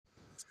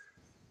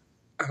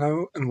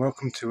Hello and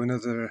welcome to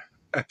another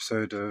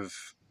episode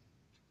of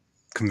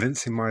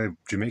Convincing My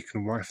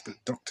Jamaican Wife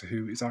That Doctor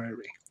Who is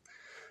Irie.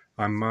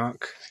 I'm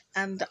Mark.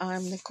 And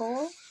I'm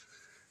Nicole.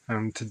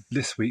 And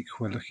this week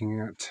we're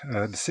looking at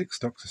the Sixth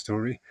Doctor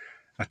story,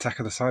 Attack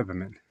of the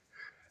Cybermen.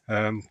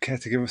 Care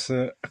to give us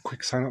a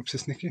quick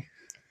synopsis, Nikki?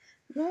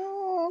 No.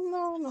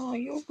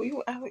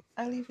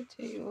 I'll leave it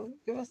to you.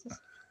 Give us this.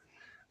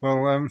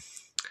 Well,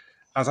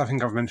 as I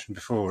think I've mentioned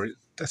before,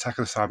 Attack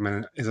of the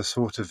Cybermen is a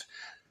sort of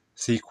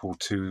sequel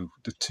to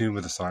The Tomb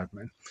of the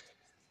Cybermen,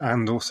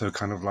 and also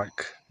kind of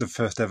like the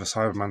first ever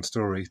Cyberman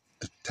story,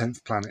 The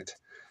 10th Planet,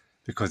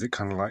 because it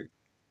kind of like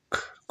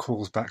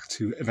calls back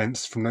to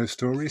events from those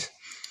stories.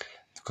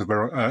 Because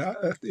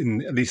we're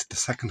in at least the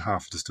second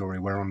half of the story,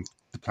 we're on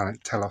the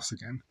planet Telos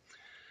again,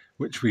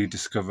 which we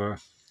discover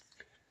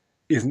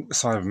isn't the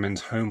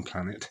Cybermen's home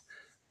planet,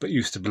 but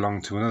used to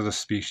belong to another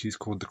species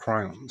called the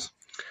Cryons.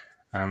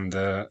 And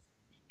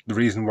the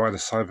reason why the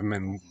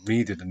Cybermen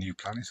needed a new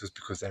planet was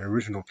because their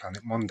original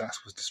planet,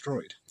 Mondas, was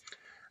destroyed.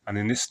 And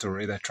in this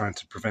story, they're trying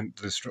to prevent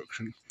the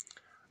destruction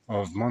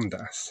of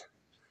Mondas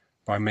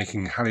by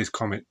making Halley's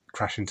Comet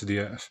crash into the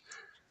Earth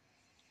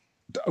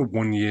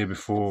 1 year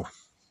before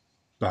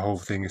the whole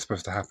thing is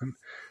supposed to happen.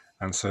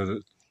 And so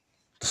that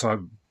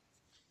the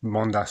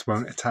Mondas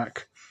won't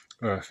attack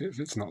Earth if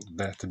it's not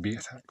there to be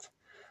attacked.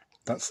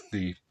 That's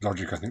the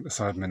logic I think the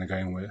Cybermen are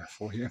going with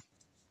for here.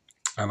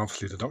 And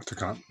obviously the Doctor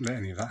can't let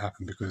any of that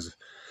happen because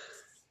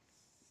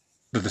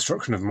the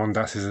destruction of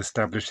Mondas is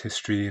established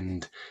history,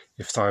 and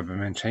if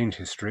Cybermen change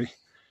history,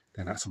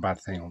 then that's a bad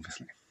thing,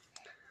 obviously.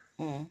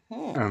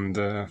 Mm-hmm. And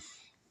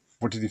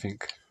what did you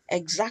think?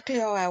 Exactly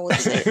how I would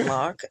say it,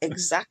 Mark.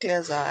 Exactly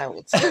as I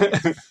would say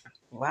it.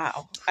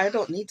 Wow. I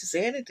don't need to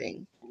say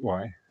anything.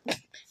 Why?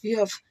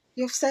 You've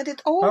said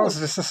it all. That was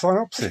just a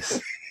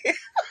synopsis.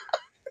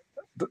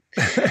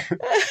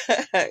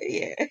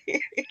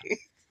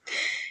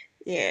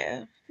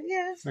 Yeah.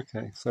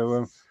 Okay,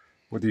 so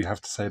what do you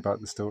have to say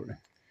about the story?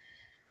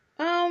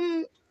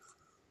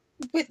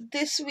 With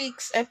this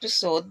week's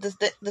episode,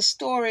 the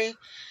story,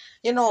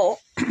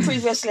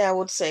 previously I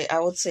would say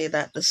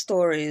that the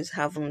stories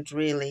haven't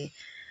really,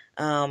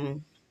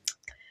 didn't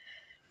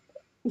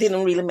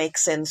really make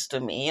sense to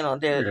me.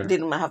 They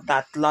didn't have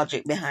that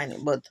logic behind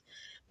it, but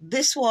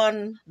this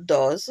one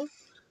does.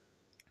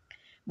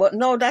 But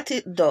now that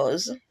it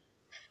does,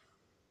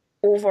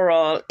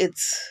 overall, it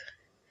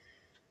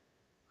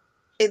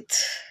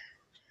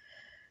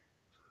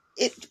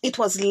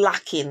was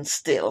lacking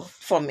still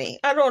for me.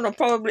 I don't know,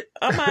 probably,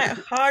 am I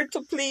hard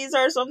to please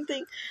or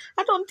something?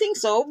 I don't think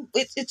so.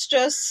 It's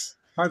just,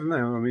 I don't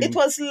know. I mean, it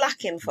was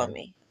lacking for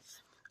me.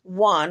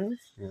 One,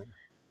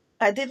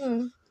 I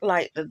didn't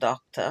like the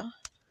Doctor.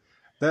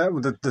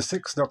 The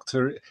Sixth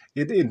Doctor,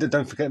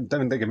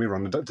 don't get me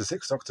wrong, the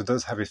Sixth Doctor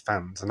does have his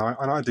fans, and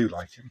I do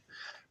like him,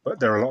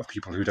 but there are a lot of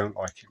people who don't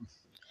like him.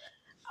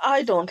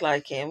 I don't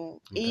like him.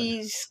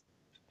 Okay.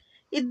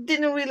 It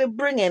didn't really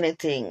bring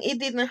anything. It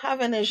didn't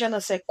have any je ne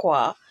sais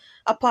quoi,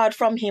 apart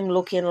from him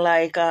looking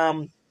like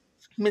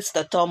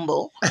Mr.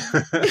 Tumble.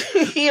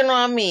 You know what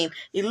I mean?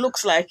 He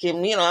looks like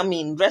him,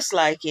 dressed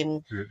like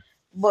him. Yeah.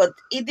 But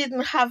it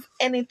didn't have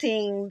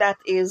anything that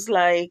is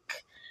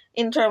like,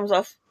 in terms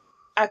of,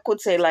 I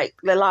could say like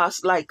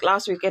last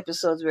week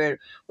episodes where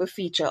we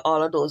feature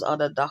all of those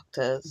other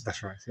doctors.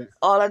 That's right, yeah.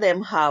 All of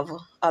them have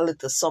a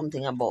little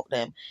something about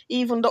them.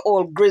 Even the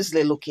old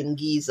grizzly looking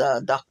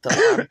geezer doctor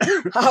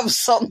have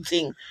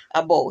something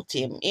about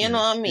him. You know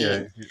what I mean?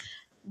 Yeah.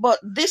 But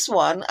this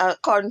one,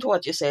 according to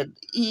what you said,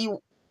 he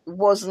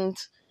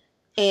wasn't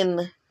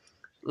in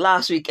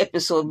last week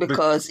episode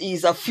because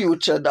he's a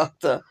future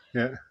doctor.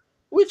 Yeah.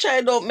 Which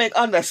I don't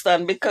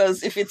understand,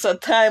 because if it's a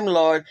Time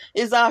Lord,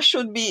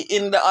 should be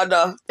in the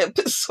other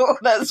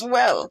episode as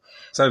well.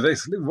 So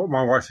basically what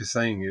my wife is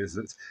saying is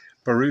that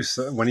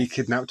Barusa, when he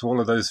kidnapped all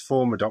of those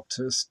former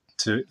doctors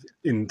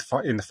in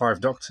the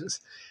Five Doctors,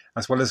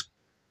 as well as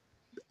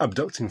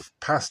abducting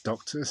past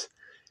doctors,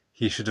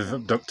 he should have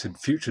abducted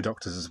future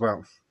doctors as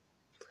well.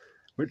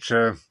 Which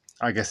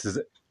I guess is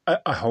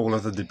a whole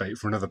other debate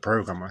for another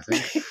program, I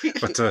think.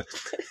 But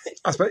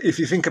I suppose if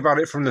you think about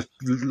it from the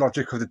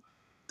logic of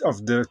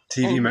the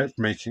TV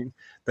making,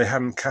 they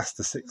hadn't cast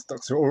the Sixth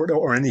Doctor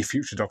or any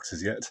future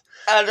Doctors yet.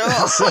 I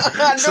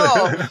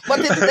know,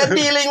 but they're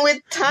dealing with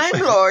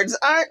Time Lords,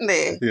 aren't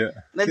they? Yeah.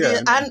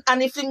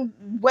 And if he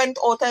went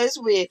out of his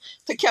way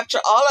to capture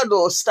all of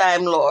those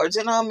Time Lords,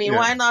 you know what I mean? Yeah.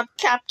 Why not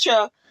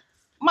capture?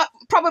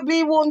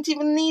 Probably won't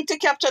even need to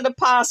capture the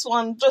past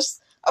one,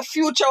 just a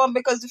future one,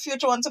 because the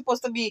future one's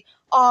supposed to be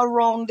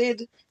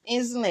all-rounded,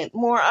 isn't it?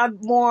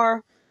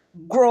 More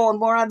grown,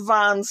 more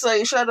advanced, so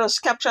you should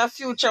just capture a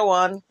future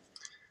one.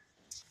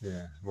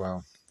 Yeah,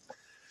 well,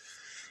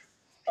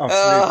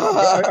 obviously,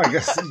 I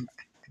guess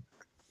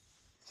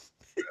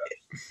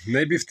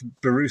maybe if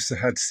Barusa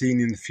had seen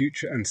in the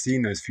future and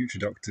seen those future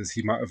doctors,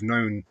 he might have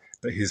known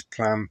that his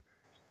plan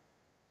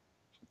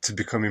to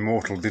become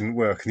immortal didn't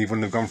work, and he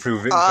wouldn't have gone through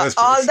with it in the first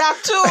place. All that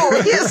too.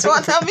 Is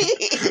what I mean.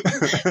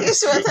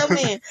 Is what I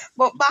mean.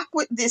 But back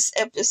with this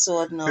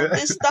episode now.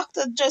 This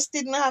doctor just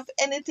didn't have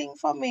anything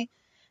for me.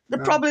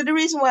 Probably the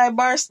reason why I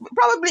burst,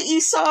 probably he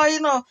saw,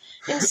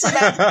 instead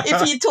that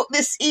if he took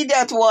this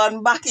idiot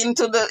one back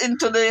into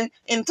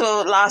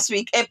last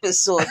week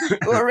episode,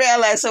 we'll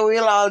realize that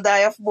we'll all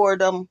die of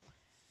boredom.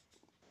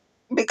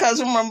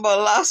 Because remember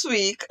last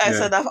week I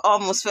said I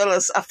almost fell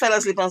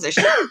asleep and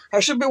said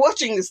I should be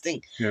watching this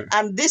thing. Yeah.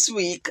 And this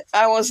week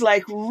I was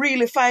like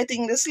really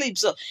fighting the sleep.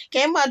 So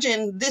can you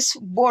imagine this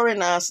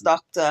boring ass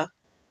doctor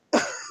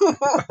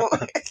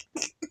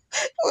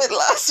with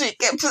last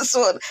week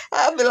episode?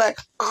 I'll be like,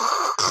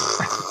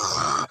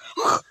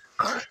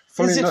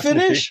 is it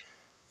finished?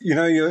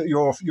 Nikki,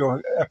 your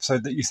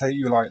episode that you say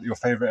you like, your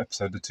favourite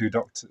episode, The Two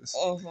Doctors,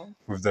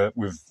 with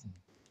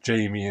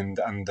Jamie and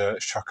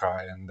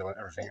Shockeye and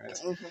everything in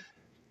it.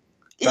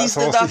 He's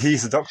the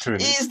doctor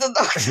in it. He's the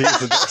doctor. He's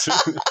the doctor.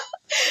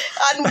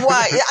 And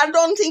why? I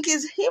don't think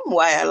it's him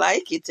why I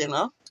like it,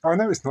 I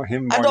know it's not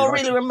him. I don't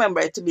really remember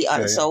it, to be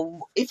honest. Yeah.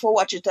 So if we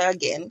watch it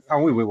again.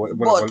 And we will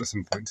at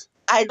some point.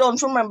 I don't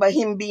remember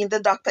him being the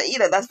doctor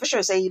either. That's for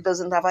sure. Say he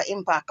doesn't have an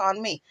impact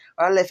on me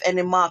or left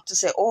any mark to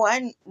say, oh,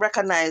 I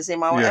recognize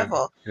him or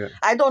whatever. Yeah.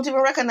 I don't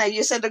even recognize.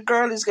 You said the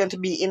girl is going to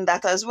be in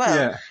that as well.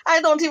 Yeah.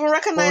 I don't even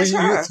recognize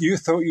her. You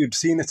thought you'd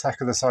seen Attack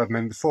of the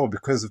Cybermen before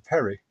because of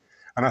Perry.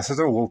 And I said,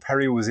 oh, well,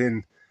 Perry was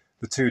in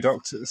The Two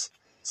Doctors.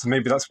 So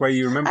maybe that's where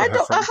you remember her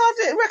from. I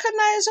hardly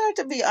recognize her,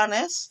 to be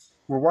honest.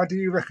 Well, why did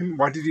you think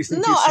you'd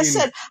seen...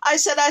 I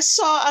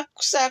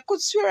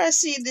could swear I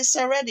see this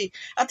already.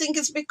 I think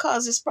it's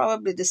because it's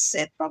probably the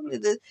set, probably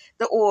the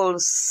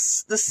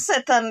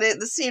set and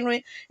the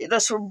scenery. It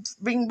just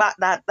bring back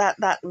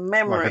that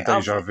memory. Like a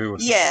deja vu.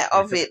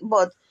 Of it.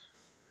 But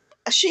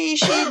she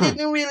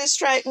didn't really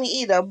strike me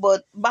either.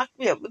 But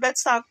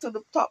let's talk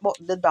about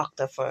the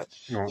doctor first.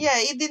 Oh. Yeah,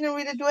 he didn't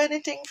really do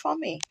anything for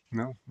me.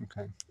 No?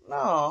 Okay.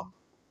 No.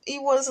 He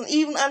wasn't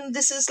even, and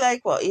this is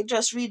like what he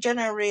just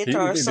regenerated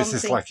or something.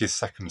 This is like his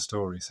second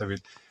story, so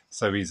he's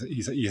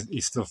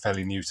still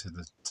fairly new to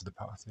the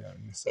path. Yeah,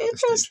 he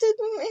just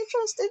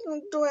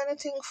didn't do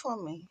anything for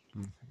me.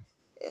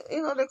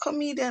 Okay. The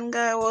comedian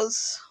guy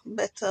was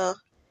better.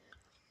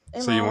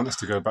 You want us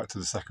to go back to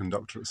the second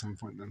Doctor at some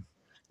point then?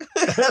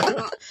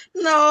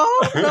 No,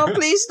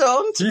 please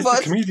don't. He's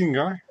the comedian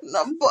guy.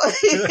 No,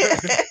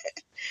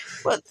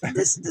 but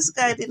this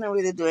guy didn't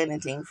really do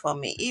anything for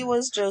me. He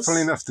was just...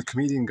 Funnily enough, the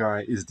comedian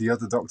guy is the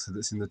other doctor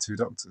that's in The Two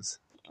Doctors.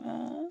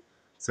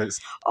 So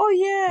it's... Oh,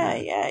 yeah.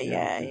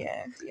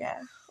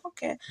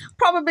 Okay.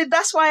 Probably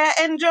that's why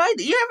I enjoyed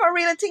it. You ever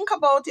really think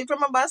about it?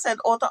 Remember I said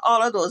out of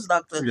all of those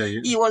doctors,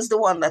 he was the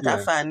one that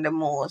I find the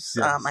most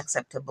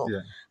acceptable.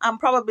 Yeah. And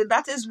probably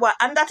that is why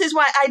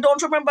I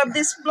don't remember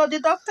this bloody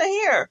doctor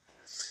here.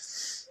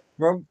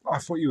 Well, I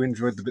thought you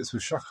enjoyed the bits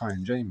with Shockeye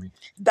and Jamie.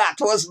 That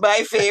was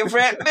my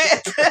favourite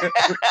bit.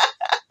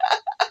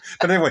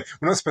 But anyway,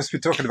 we're not supposed to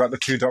be talking about The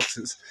Two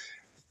Doctors.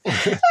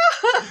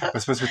 We're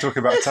supposed to be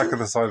talking about Attack of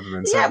the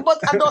Cybermen. So. Yeah, but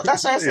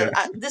that's why I said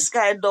this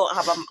guy don't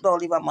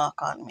leave a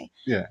mark on me.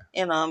 Yeah,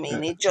 you know what I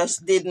mean. He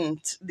just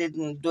didn't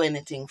do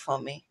anything for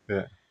me.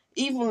 Yeah.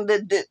 Even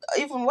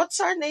even what's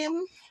her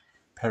name?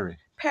 Perry.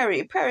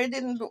 Perry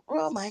didn't do.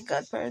 Oh my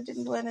God, Perry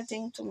didn't do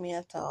anything to me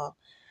at all.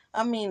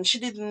 I mean, she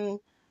didn't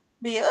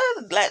be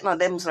like no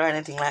them's or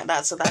anything like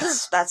that. So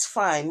that's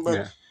fine.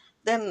 But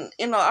then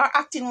our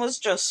acting was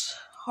just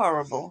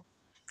horrible.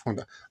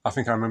 I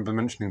think I remember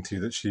mentioning to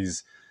you that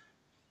she's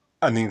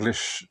an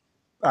English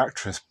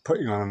actress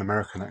putting on an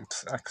American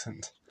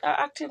accent. Her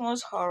acting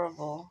was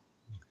horrible.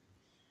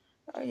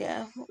 Oh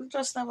yeah,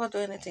 just never do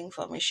anything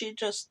for me. She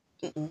just...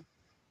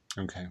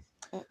 Okay.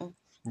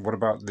 What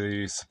about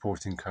the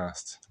supporting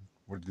cast?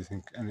 What did you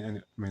think?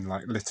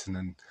 Like Lytton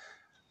and...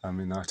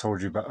 I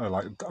told you about,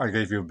 I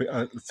gave you a bit,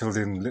 filled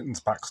in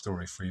Lytton's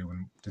backstory for you,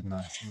 didn't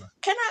I?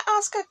 Can I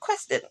ask a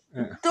question?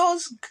 Yeah.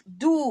 Those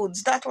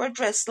dudes that were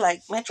dressed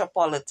like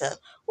Metropolitan,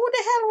 who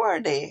the hell were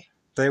they?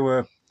 They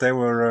were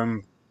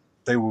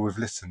with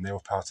Lytton. They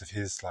were part of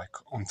his,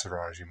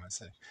 entourage, you might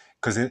say.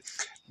 Because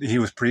he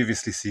was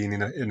previously seen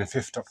in a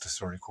Fifth Doctor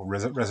story called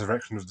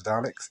Resurrection of the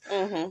Daleks,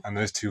 and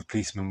those two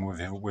policemen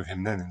were with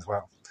him then as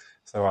well.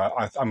 So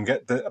I'm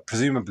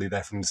presumably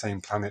they're from the same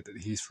planet that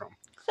he's from.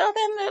 So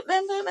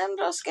then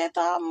just get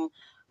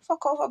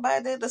fuck over by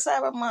the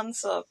Cybermen,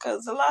 so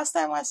because the last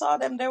time I saw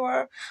them, they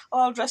were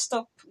all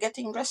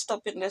getting dressed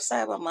up in the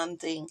Cyberman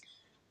thing,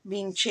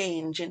 being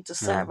changed into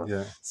Cyber.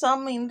 Yeah. So I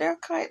mean, they're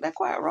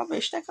quite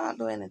rubbish. They can't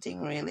do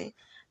anything really.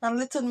 And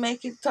Lytton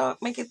make talk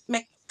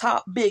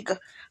big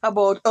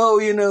about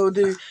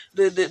the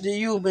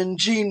human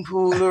gene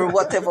pool or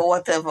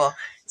whatever.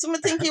 So I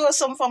think he was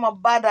some form of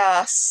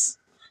badass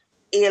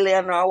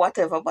alien or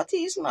whatever, but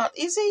he's not.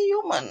 He's a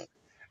human.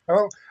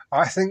 Well,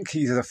 I think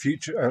he's a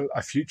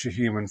future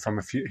human from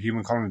a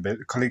human colony,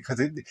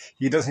 because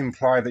he does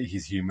imply that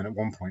he's human at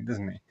one point,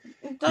 doesn't he?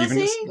 Does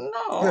he?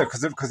 No. Yeah,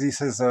 because he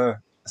says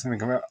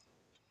something about...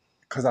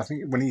 Because I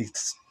think when he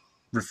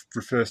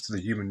refers to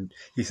the human.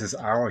 He says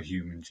our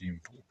human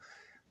gene pool,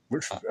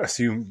 which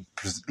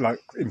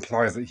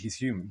implies that he's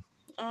human.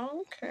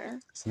 Oh, okay.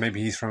 So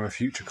maybe he's from a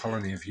future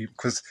colony of humans.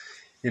 Because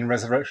in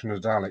Resurrection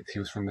of the Daleks, he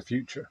was from the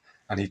future,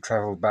 and he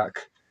travelled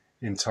back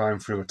in time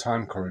through a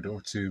time corridor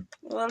to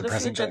the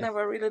present future day.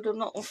 never really do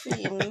nothing for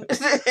him.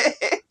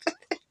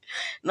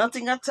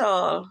 Nothing at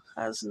all.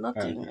 Has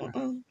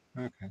nothing.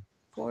 Okay.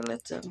 Poor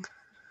little.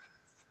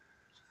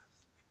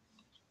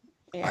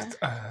 Yeah.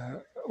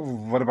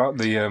 What about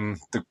the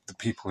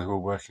people who were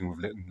working with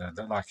Lytton?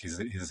 That like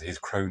his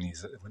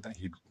cronies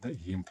that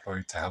he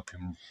employed to help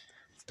him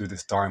do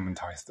this diamond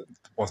heist that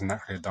wasn't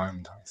actually a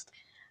diamond heist.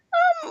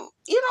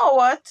 You know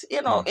what?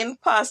 In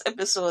past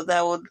episodes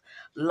I would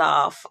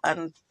laugh,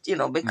 and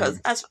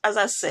because as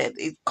I said,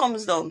 it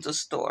comes down to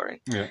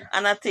story. Yeah.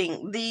 And I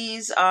think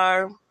these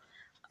are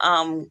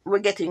we're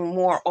getting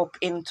more up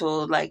into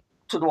like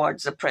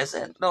towards the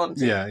present, don't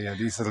we? Yeah.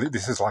 This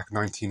is like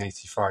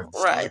 1985.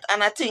 Right.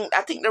 And I think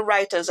the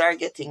writers are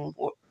getting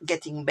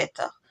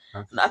better.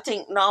 Okay. I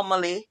think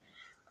normally,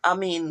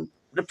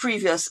 the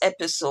previous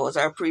episodes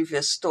or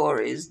previous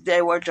stories,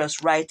 they were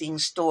just writing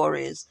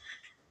stories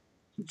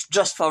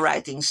just for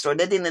writing story.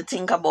 They didn't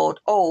think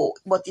about,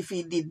 but if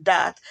he did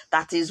that,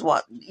 that is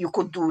what you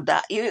could do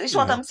that. It's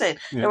what I'm saying.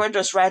 Yeah. They were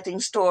just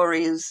writing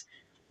stories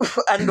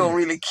and don't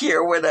really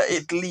care whether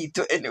it lead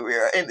to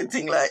anywhere or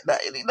anything like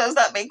that. Does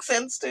that make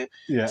sense to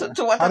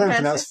what I don't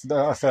think that's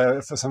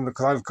fair for some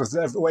because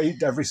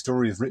every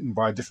story is written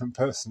by a different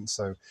person,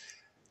 so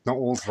not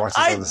all writers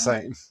are the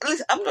same.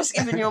 Listen, I'm just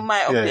giving you my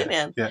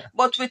opinion. Yeah.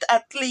 But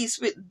at least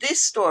with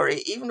this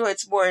story, even though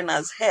it's boring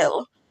as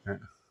hell,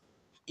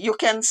 you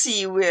can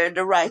see where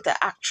the writer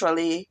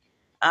actually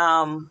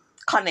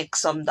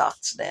connects some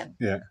dots then.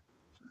 Yeah.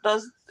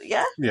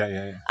 Yeah?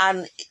 Yeah.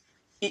 And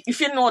if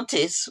you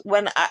notice,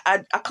 when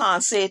I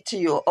can't say to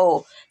you,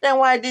 then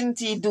why didn't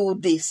he do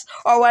this?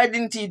 Or why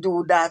didn't he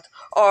do that?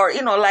 Or,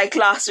 like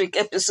last week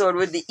episode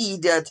with the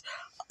idiot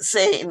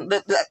saying,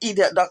 the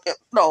idiot doctor,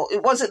 no,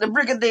 it wasn't the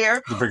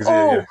brigadier. The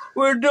brigadier,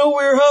 we're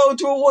nowhere out,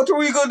 what are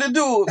we going to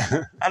do?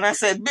 And I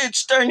said,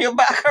 bitch, turn your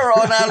back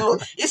around and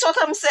look. It's what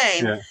I'm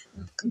saying. Yeah.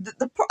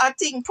 I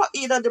think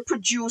either the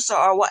producer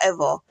or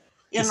whatever,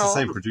 it's the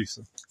same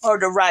producer. Or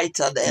the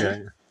writer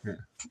then. Yeah.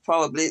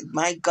 Probably,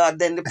 my God,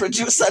 then the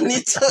producer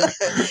needs to...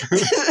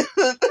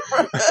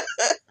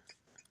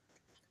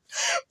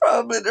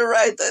 Probably the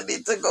writer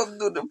needs to come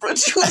do the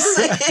producing.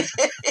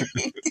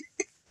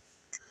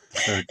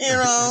 Okay. You know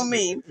what I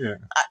mean? Yeah.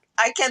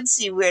 I can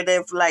see where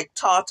they've like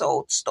thought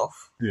out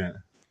stuff. Yeah.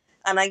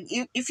 And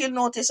if you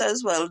notice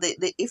as well,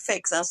 the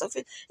effects and stuff,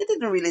 it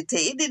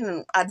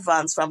didn't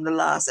advance from the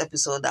last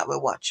episode that we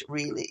watched,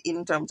 really,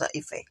 in terms of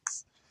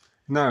effects.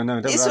 No.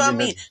 That's what I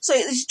mean. So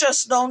it's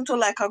just down to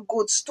like a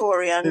good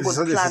story and good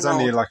plan. This is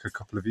only like a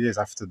couple of years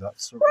after that.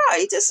 So.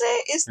 Right. This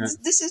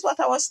is what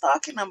I was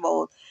talking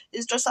about.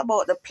 It's just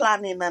about the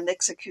planning and the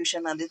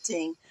execution and the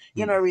thing.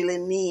 You don't really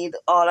need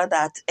all of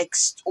that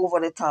over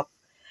the top.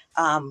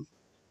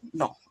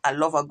 No, I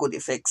love a good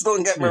effects.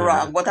 Don't get me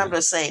wrong. But I'm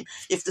just saying,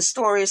 if the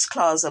story is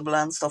plausible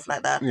and stuff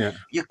like that,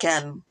 you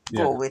can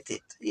go with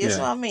it. You know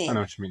what I mean? I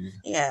know what you mean.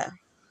 Yeah.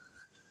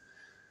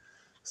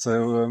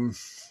 So,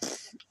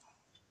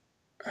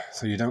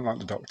 so you don't like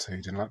the Doctor,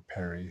 you didn't like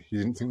Perry, you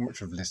didn't think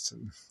much of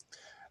Lytton.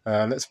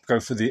 Let's go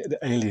for the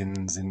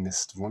aliens in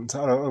this one.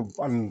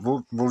 And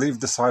we'll leave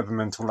the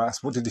Cybermen till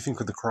last. What did you think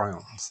of the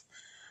Cryons?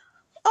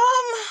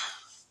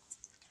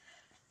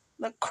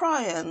 The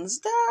Cryons,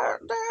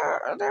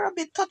 they're a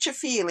bit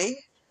touchy-feely.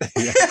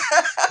 Yeah.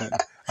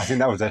 I think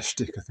that was their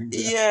shtick, I think.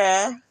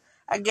 Yeah,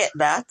 I get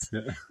that.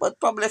 Yeah. But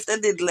probably if they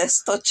did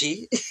less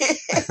touchy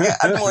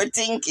and more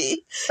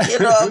tinky, you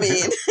know what I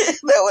mean?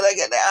 They would have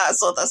get their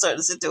ass out of a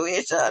certain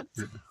situation.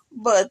 Yeah.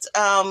 But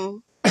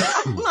nothing's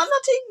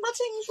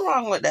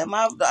wrong with them.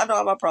 I don't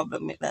have a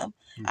problem with them.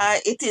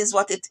 It is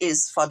what it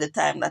is for the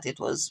time that it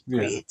was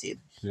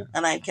created. Yeah.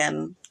 And I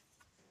can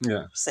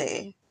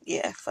say...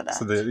 Yeah, for that.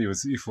 So you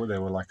thought they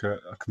were like a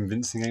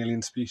convincing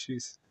alien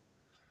species?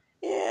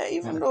 Yeah,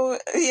 even though,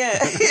 yeah,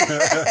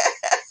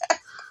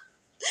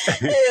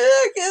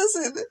 I guess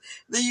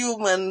the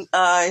human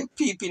eye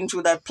peeping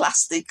through that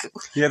plastic.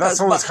 Yeah, that's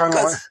almost kind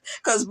of like...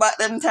 Because back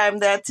then time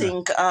they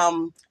think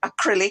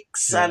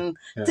acrylics and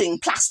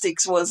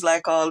plastics was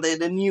like all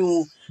the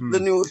new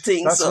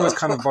things. That's always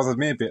kind of bothered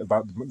me a bit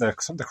about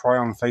the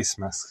Cryon face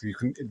masks. You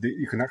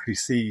can actually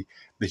see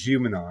the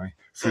human eye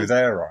through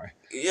their eye.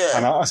 Yeah.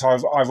 And so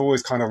I've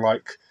always kind of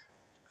like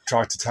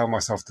tried to tell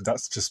myself that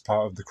that's just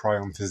part of the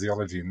Cryon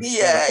physiology. And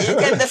you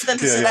can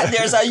definitely see that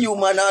there's a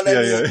human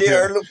underneath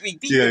there looking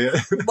people.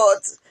 Yeah.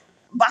 But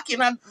back in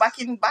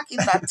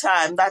that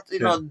time, that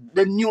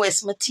the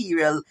newest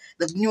material,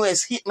 the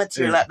newest hit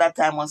material at that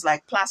time was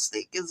like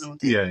plastic,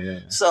 isn't it?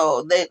 Yeah.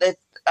 So they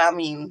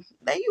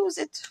use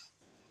it.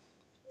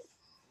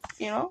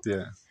 You know.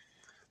 Yeah.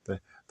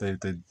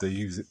 they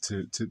use it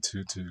to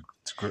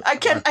grow. I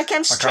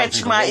can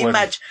stretch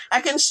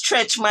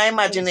my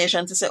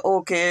imagination to say,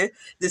 okay,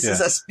 this is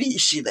a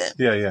species then.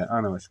 Yeah,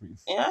 I know what you mean.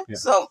 Yeah.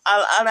 So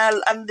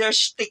and their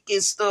shtick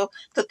is to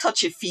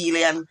touchy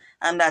feely and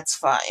that's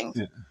fine.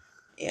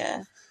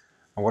 Yeah.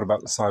 And what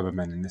about the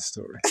Cybermen in this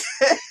story?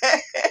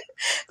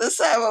 The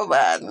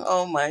Cyberman.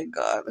 Oh my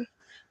God.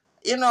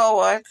 You know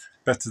what?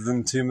 Better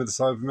than Tomb of the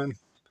Cybermen?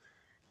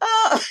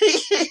 Oh,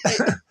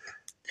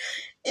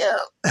 yeah.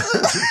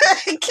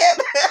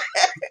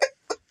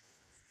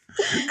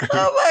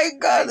 Oh my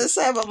God, the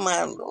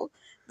Cyberman, though.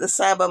 The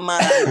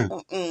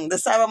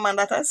Cyberman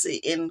that I see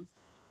in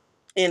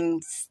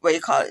what you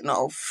call it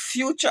now,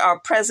 future or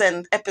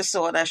present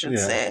episode, I should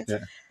say.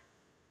 Yeah.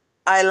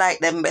 I like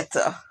them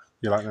better.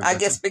 You like them I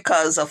guess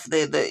because of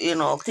the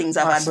things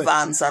have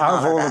advanced. And out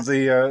of all of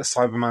the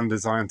Cyberman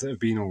designs that have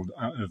been all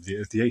out of the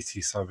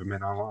 80s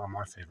Cybermen are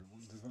my favourite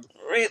ones.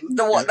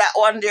 That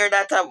one there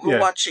that I'm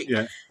watching.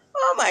 Yeah.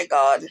 Oh my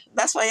God,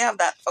 that's why you have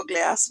that ugly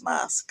ass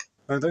mask.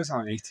 No, those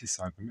aren't 80s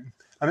Cybermen.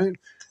 I mean,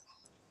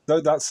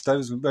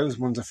 those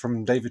ones are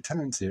from David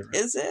Tennant's era.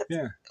 Is it?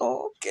 Yeah.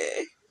 Oh,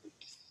 okay.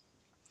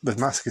 The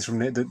mask is from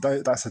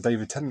that's a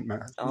David Tennant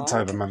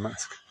Cyberman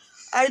mask.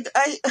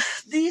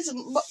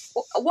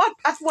 What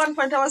at one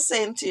point I was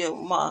saying to you,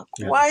 Mark,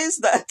 why is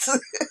that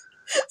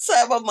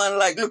Cyberman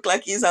look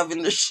like he's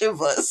having the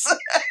shivers?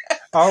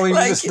 Oh, he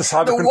was the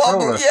cyber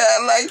controller.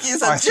 Like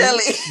he's a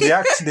jelly.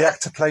 The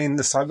actor playing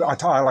the cyber. I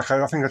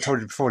think I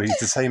told you before. He's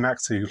the same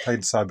actor who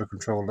played the cyber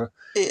controller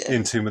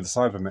in Tomb of the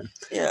Cybermen.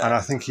 Yeah. And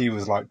I think he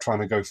was trying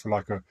to go for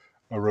a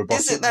robotic.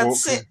 Is it that walk.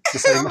 sick?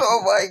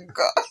 Oh my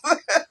God.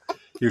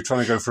 He was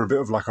trying to go for a bit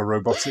of a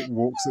robotic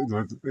walk. He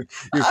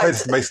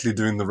was basically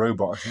doing the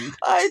robot,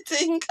 I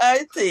think.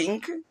 I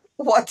think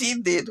what he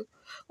did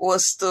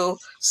was to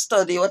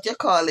study what you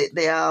call it,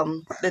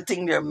 the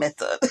thing their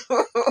method.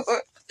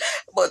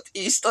 But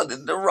he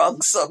studied the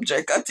wrong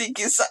subject. I think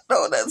he sat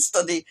down and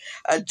studied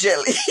a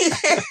jelly.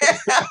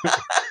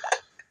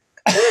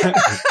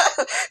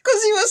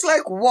 Because he was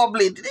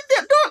wobbling.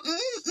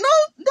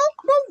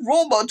 Don't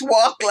robot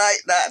walk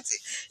like that.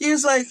 He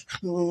was like,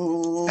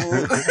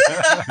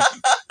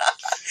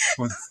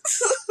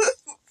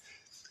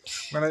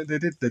 Well, they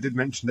did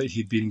mention that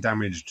he'd been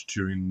damaged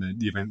during the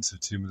events of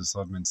Tomb of the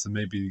Cybermen, so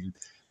maybe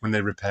when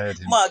they repaired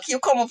him. Mark, you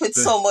come up with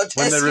so much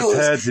when excuse. When they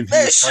repaired him,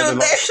 I tell you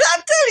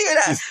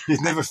that.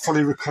 He's never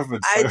fully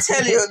recovered. I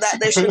tell you that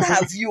they should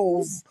have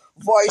you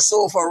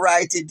voiceover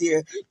right in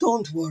there.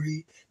 Don't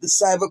worry, the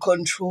cyber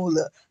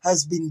controller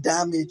has been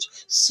damaged.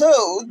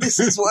 So this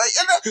is why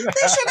they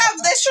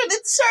should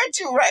insert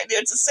you right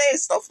there to say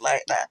stuff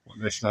like that. Well,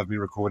 they should have me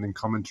recording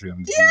commentary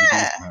on the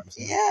DVD, perhaps.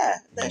 Yeah,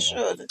 they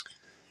should.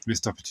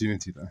 Missed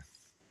opportunity there.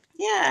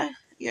 Yeah,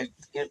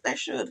 they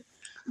should.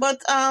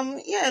 But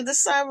the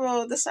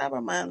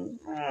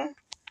Cyberman,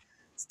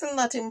 still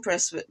not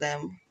impressed with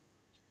them.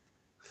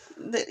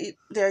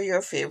 They're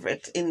your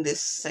favorite in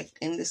this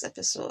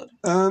episode.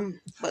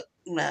 But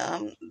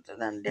no,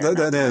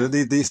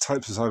 these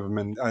types of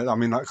Cybermen. I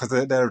mean, because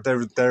they're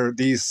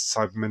these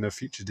Cybermen are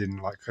featured in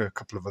a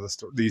couple of other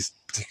stories. These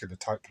particular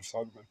type of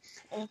Cybermen.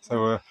 Mm-hmm.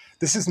 So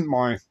this isn't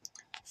my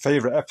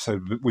favorite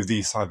episode with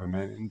these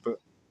Cybermen in, but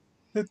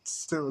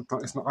it's not.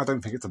 I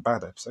don't think it's a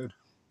bad episode.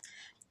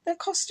 The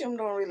costume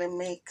don't really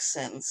make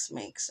sense.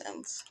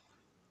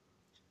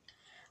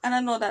 And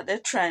I know that they're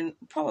trying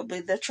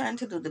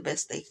to do the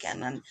best they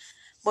can,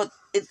 but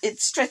it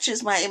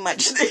stretches my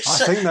imagination.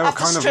 I think they were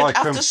I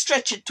have to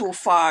stretch it too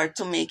far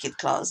to make it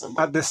plausible.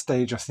 At this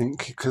stage, I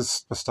think,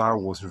 because the Star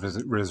Wars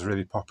was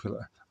really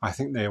popular, I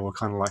think they were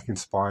kind of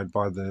inspired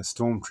by the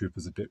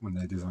Stormtroopers a bit when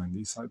they designed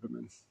these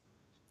Cybermen.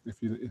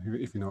 If you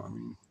know what I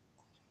mean.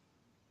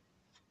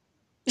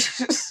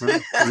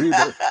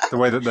 The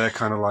way that they're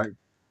kind of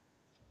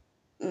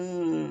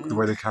the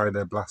way they carry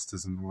their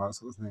blasters and all that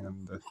sort of thing.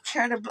 And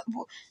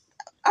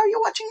are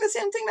you watching the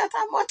same thing that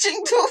I'm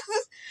watching too?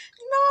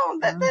 No,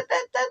 that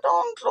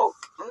don't look.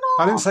 No,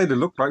 I didn't say they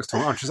look like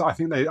Stormtroopers. I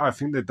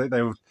think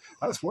they were.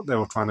 That's what they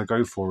were trying to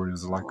go for.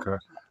 Is a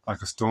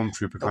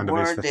Stormtrooper kind of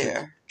aesthetic.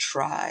 There,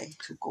 try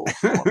to go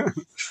for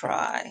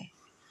try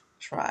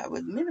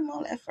with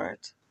minimal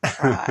effort.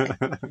 Try.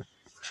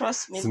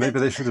 Trust me. So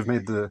maybe they should have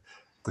made the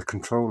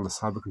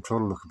cyber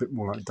controller, look a bit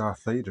more like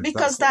Darth Vader.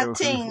 Because that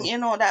thing,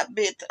 that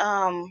bit,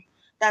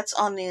 that's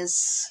on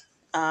his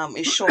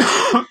shoulder,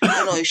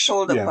 his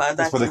shoulder pad.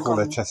 That's what they call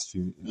their chest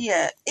unit.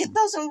 Yeah, it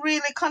doesn't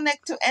really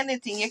connect to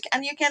anything,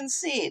 and you can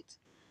see it.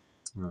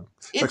 No.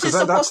 It is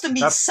supposed to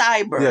be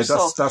cyber. Yeah,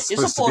 that's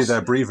supposed to be their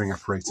breathing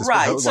apparatus.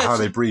 Right. How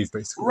they breathe,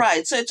 basically.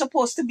 Right. So it's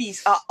supposed to be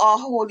a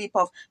whole heap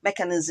of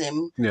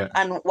mechanism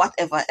and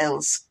whatever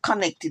else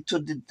connected to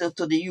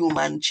the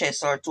human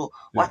chest or to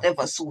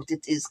whatever suit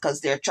it is, because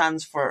they're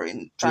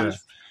transforming them,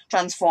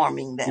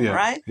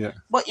 right? Yeah.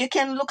 But you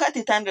can look at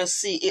it and just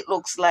see it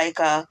looks like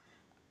a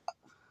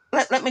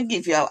let me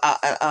give you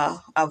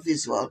a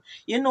visual.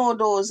 You know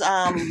those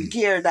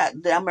gear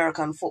that the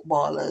American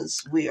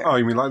footballers wear? Oh,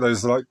 you mean like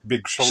those like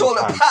big Shoulder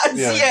pads? pads,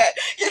 yeah.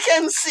 You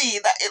can see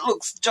that it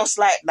looks just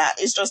like that.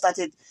 It's just that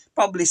it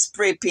probably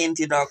spray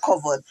painted or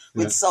covered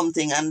with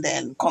something and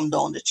then come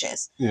down the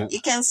chest. Yeah.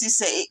 You can see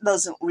say it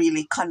doesn't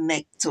really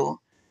connect to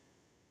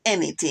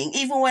anything.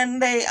 Even when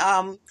they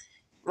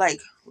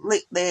like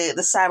lick the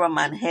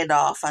Cyberman head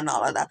off and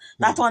all of that.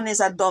 That one is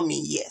a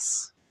dummy,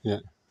 yes. Yeah.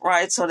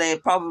 Right, so they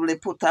probably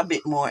put a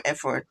bit more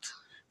effort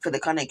for the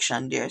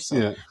connection there.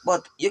 So,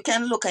 but you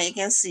can look and you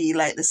can see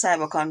like the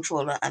cyber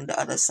controller and the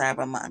other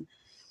Cyberman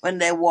when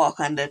they walk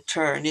and they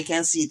turn. You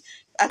can see it.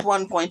 At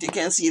one point you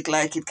can see it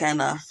like it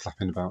kind of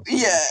flapping about.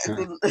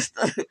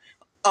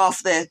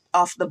 off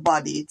the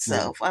body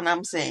itself. And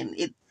I'm saying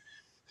it.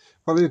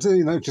 Well,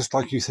 you know, just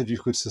like you said, you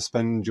could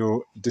suspend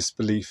your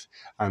disbelief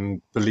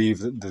and believe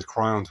that the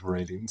Cryons were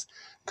aliens.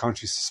 Can't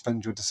you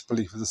suspend your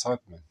disbelief of the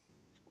Cybermen?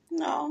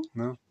 No.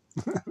 No.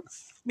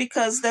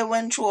 Because they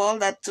went through all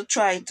that to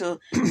try to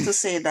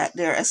say that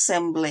they're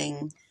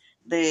assembling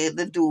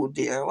the dude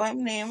there. What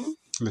name?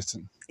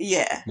 Lytton.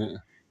 Yeah.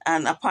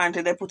 And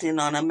apparently they're putting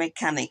on a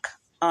mechanic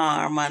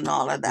arm and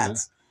all of that.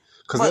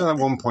 Because at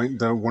one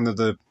point, one of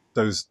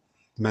those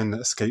men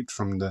that escaped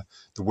from the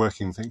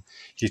working thing,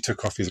 he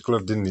took off his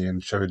glove, didn't he,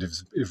 and showed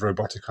his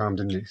robotic arm,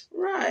 didn't he?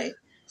 Right.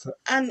 So,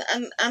 and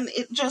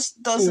it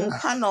just doesn't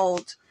pan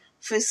out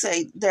for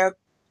say they're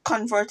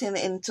converting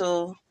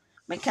into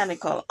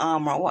mechanical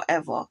arm or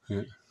whatever,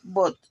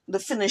 but the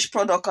finished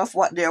product of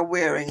what they're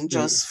wearing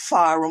just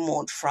far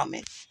remote from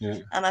it.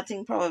 And I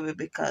think probably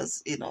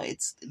because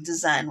it's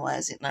design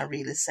wise it not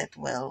really set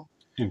well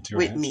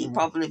with me.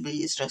 Probably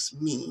it's just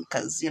me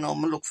because I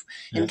look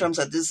in terms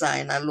of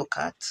design I look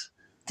at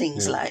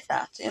things like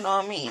that, you know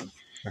what I mean.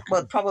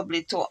 But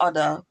probably to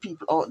other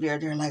people out there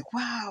they're like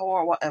wow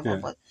or whatever,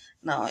 but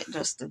no, it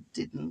just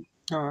didn't.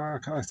 I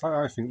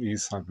think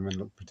these Cybermen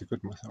look pretty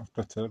good myself,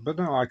 but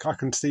no, I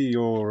can see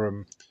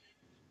your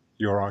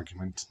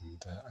argument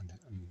and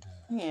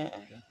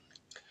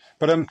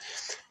but then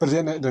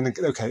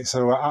okay,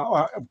 so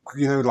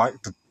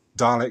like the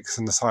Daleks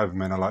and the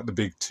Cybermen are like the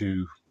big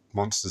two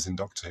monsters in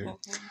Doctor Who,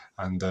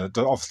 and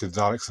obviously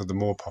the Daleks are the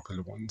more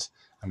popular ones,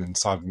 and then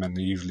Cybermen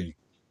are usually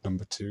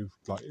number two,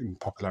 like in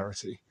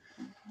popularity.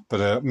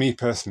 But me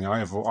personally,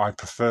 I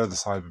prefer the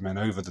Cybermen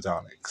over the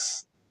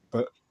Daleks,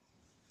 but.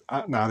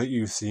 Now that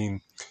you've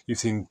seen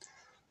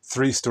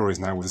 3 stories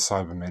now with the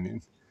Cybermen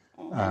in,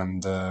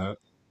 and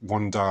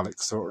 1 Dalek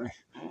story,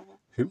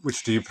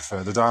 which do you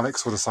prefer, the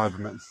Daleks or the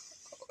Cybermen?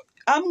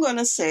 I'm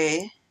gonna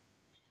say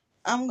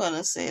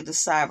the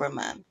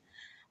Cyberman,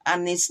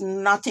 and it's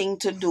nothing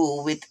to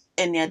do with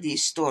any of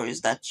these stories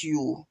that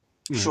you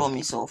show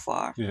me so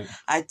far.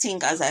 I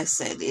think, as I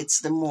said, it's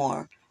the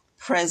more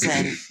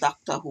present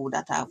Doctor Who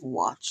that I've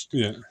watched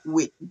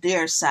with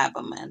their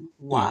Cybermen.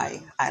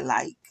 Why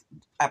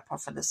I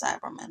prefer the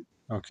Cybermen.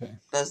 Okay.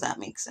 Does that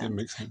make sense? It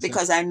makes sense.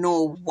 Because I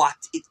know what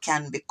it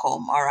can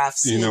become, or I've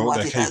seen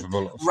what they're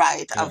capable of.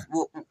 Right.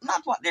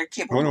 Not what they're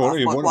capable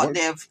of, but what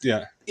they've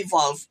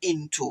evolved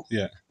into.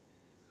 Yeah.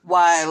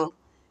 While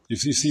you've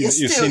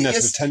seen their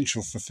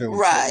potential fulfilled.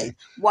 Right.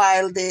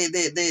 While the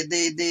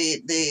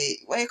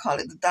what do you call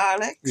it? The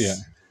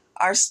Daleks.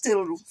 Are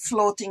still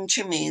floating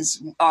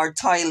chimneys or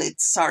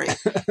toilets,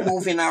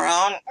 moving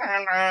around,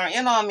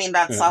 you know what I mean,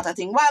 that sort of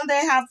thing. While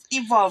they have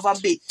evolved a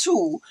bit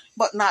too,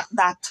 but not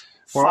that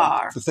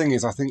far. The thing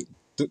is, I think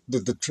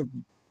the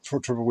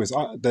trouble is,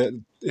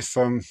 if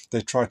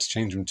they try to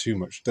change them too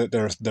much,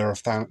 there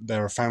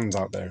are fans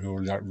out there who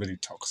are like really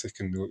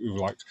toxic and who are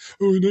like,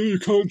 oh no, you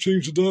can't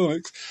change the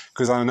Daleks.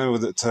 Because I know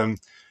that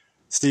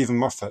Stephen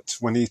Moffat,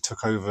 when he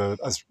took over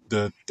as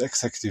the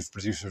executive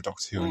producer of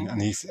Doctor Who,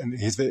 and his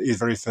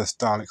very first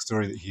Dalek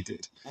story that he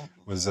did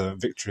was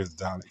Victory of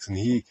the Daleks, and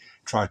he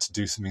tried to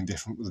do something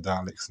different with the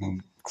Daleks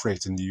and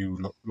create a new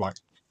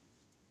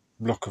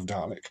look of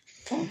Dalek.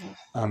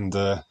 And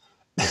I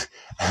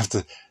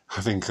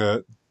think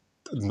a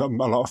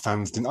lot of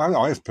fans didn't.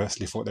 I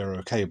personally thought they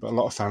were okay, but a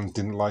lot of fans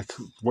didn't like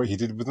what he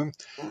did with them,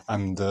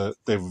 and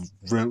they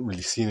weren't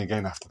really seen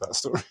again after that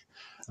story.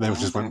 They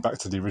just went back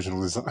to the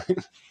original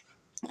design.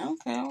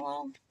 Okay,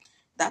 well,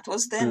 that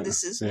was then.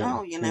 This is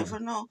now. You never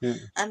know.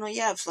 I know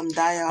you have some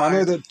diehard. I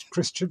know that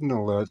Chris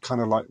Chibnall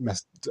kind of like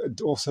messed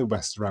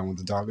around with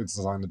the Dalek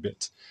design a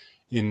bit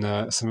in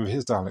some of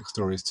his Dalek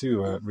stories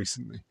too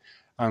recently,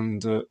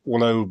 and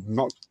although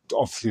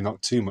obviously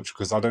not too much,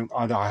 because I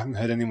haven't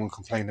heard anyone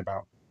complain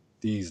about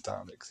these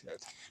Daleks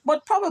yet.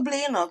 But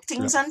probably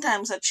things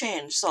sometimes have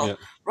changed. So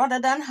rather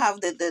than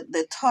have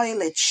the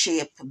toilet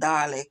shape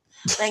Dalek,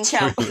 they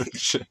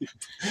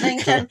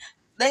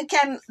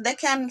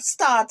can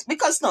start,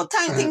 because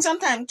things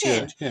sometimes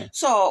change.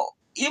 So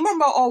you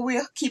remember we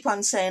keep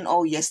on saying,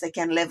 oh yes, they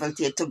can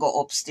levitate to go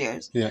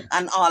upstairs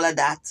and all of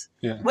that.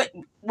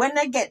 When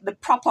they get the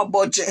proper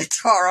budget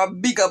or a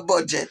bigger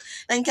budget,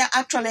 they can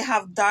actually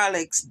have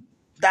Daleks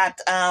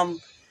that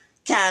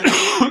can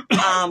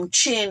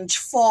change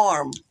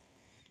form.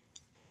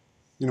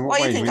 You know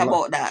what do you think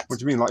about that? What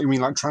do you mean? You mean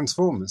like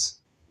Transformers?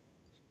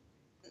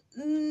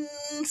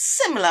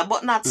 Similar,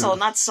 but not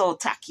so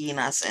tacky in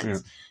a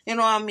sense. You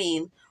know what I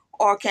mean?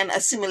 Or can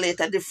assimilate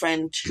a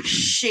different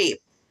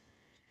shape,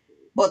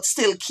 but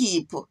still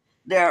keep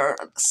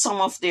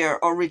some of their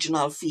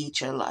original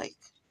feature, like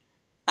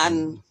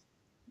and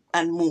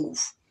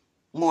move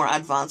more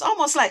advanced,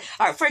 almost like,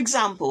 all right, for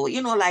example,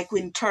 like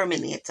in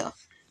Terminator.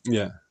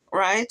 Yeah.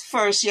 Right?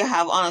 First, you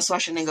have Arnold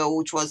Schwarzenegger,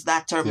 which was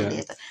that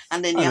Terminator.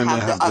 And then you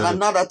have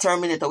another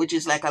Terminator, which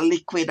is like a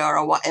liquid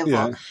or whatever.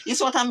 Yeah.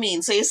 It's what I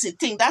mean. So you see,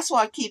 that's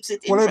what keeps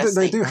it interesting. Well,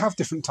 they do have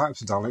different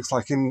types of Daleks.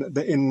 Like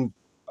in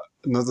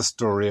another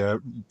story,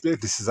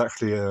 this is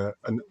actually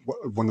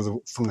one of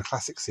from the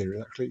classic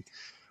series, actually,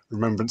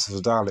 Remembrance of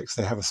the Daleks.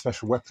 They have a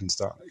special weapons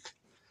Dalek,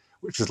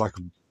 which is like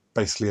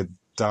basically a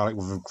Dalek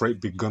with a great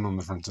big gun on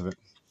the front of it.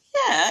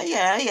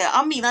 Yeah.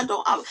 I mean,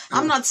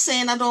 I'm not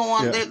saying I don't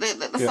want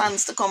the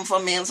fans to come for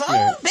me and say,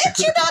 oh, bitch,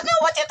 you don't know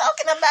what you're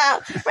talking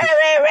about,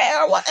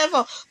 or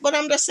whatever. But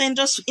I'm just saying,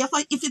 just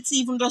if it's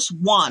even just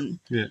one,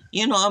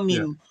 you know what I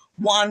mean?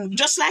 One,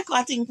 just like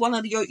I think one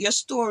of your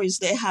stories,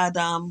 they had,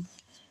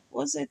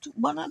 was it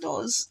one of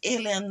those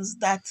aliens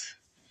that,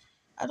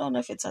 I don't know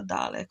if it's a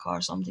Dalek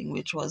or something,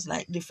 which was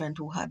like different,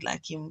 who had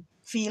like him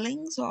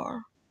feelings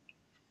or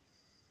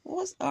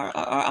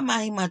am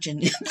I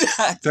imagining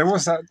that? There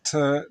was that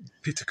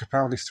Peter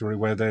Capaldi story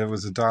where there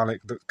was a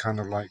Dalek that kind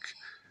of like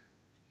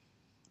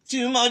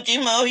too much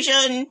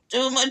emotion.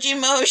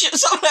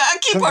 So I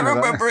keep on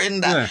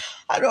remembering that. Yeah.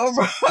 I don't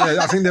remember.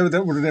 I think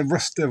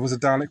there was a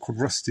Dalek called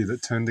Rusty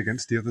that turned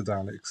against the other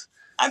Daleks.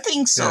 I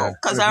think so,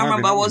 because I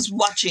remember I was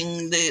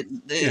watching the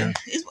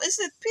is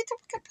it Peter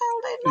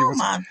Capaldi? No,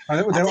 man.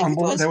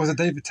 There was a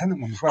David Tennant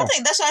one as well. I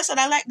think that's why I said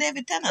I like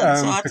David Tennant.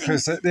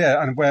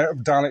 And where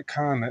Dalek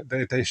Khan,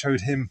 they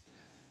showed him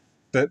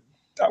that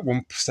at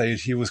one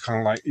stage he was kind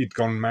of like he'd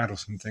gone mad or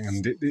something,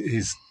 and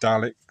his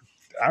Dalek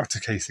outer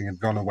casing had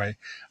gone away,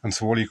 and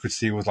so all you could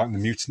see was like the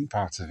mutant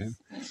part of him.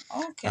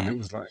 Okay. And it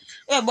was like,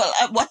 well,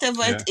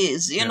 whatever it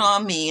is, you know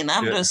what I mean.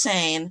 I'm just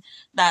saying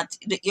that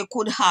you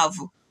could have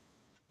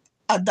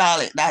a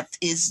Dalek that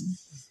is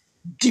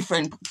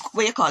different,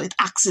 what you call it,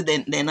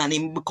 accident then, and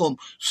him become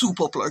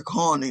super like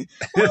honey.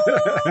 Ooh,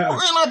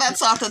 that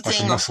sort of thing.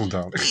 Like a muscle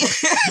Dalek.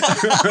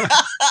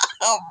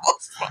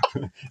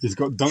 He's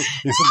got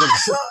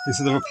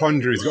instead of a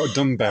plunger, he's got a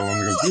dumbbell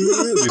and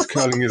he's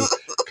curling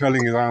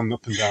his arm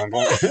up and down.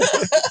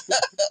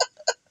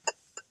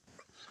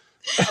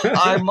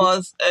 I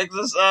must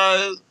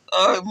exercise.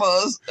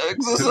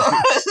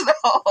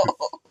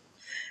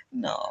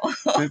 No.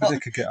 Maybe they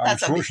could get Arnold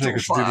Schwarzenegger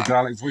to do the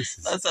Dalek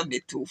voices. That's a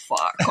bit too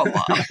far. Come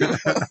on.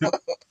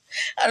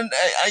 and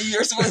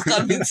you're supposed to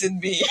convincing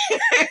me.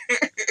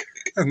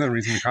 There's no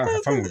reason we can't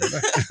have fun with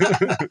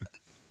it.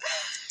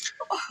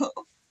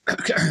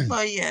 Okay.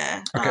 But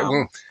yeah. Okay,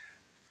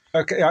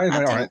 okay, all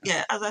right.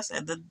 Yeah, as I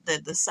said, the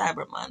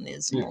Cyberman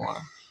is more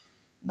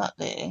not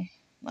the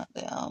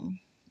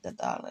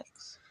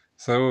Daleks.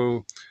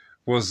 So,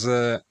 was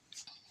there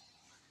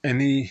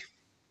any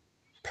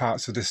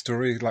parts of this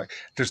story, like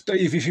just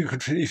if you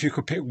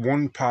could pick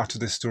one part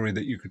of this story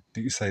that you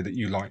say that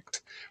you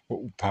liked,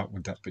 what part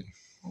would that be?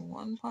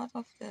 One part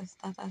of this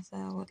that I say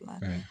I would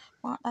like.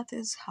 Well, that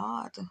is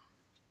hard.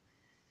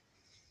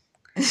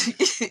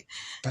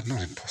 But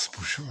not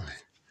impossible, surely.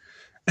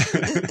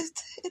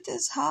 it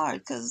is hard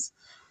because,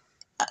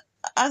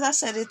 as I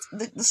said,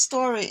 the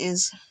story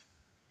is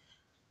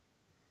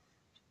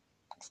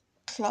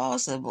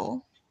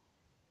plausible.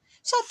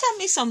 So tell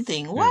me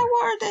something. Why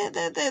were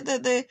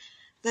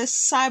the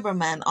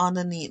Cybermen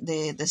underneath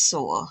the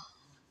sewer?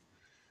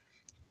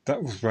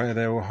 That was where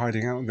they were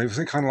hiding out. They was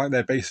kind of like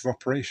their base of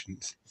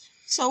operations.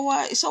 So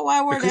why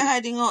were they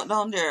hiding out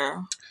down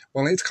there?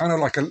 Well, it's kind of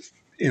like a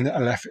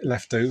left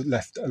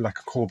like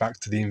a callback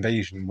to the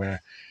invasion,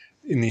 where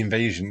in the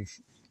invasion,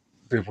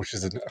 which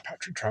is a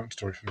Patrick Troughton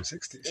story from the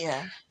 60s,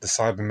 the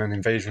Cybermen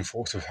invasion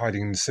force was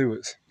hiding in the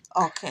sewers.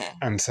 Okay.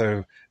 And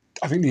so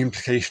I think the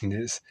implication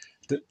is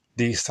that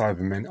these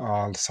Cybermen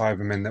are the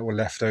Cybermen that were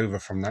left over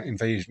from that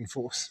invasion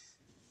force.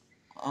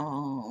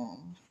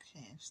 Oh,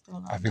 okay. Still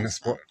not. I think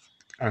that's what,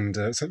 and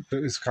so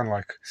it's kind of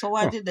like. So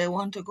why did they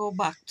want to go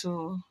back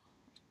to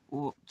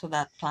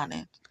that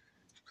planet?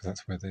 Because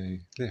that's where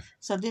they live.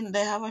 So didn't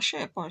they have a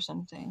ship or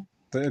something?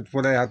 They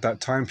had that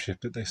time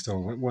ship that they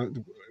stole,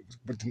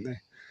 didn't they?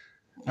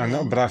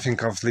 And but I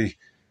think obviously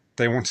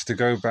they wanted to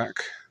go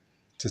back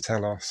to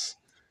tell us.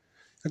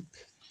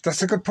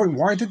 That's a good point.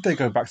 Why did they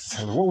go back to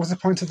tell us? What was the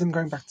point of them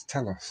going back to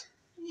tell us?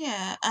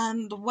 Yeah,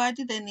 and why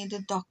did they need the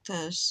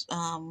doctor's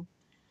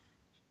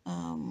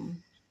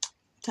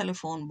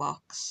telephone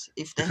box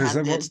if they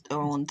had their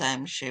own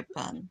time ship?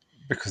 And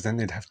because then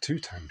they'd have 2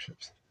 time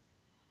ships.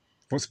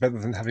 What's better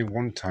than having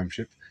 1 time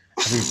ship?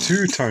 Having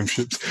 2 time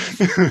ships.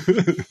 And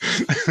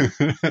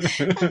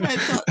I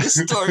thought the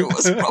story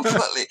was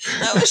properly.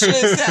 I was sure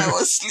I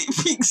was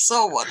sleeping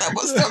so what. I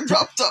must have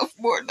dropped off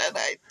more than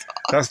I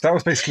thought. That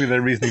was basically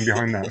their reasoning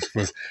behind that.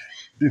 Was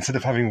instead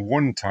of having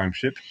 1 time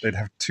ship, they'd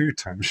have 2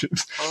 time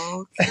ships.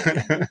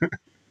 Okay.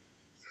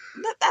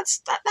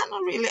 That's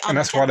not really And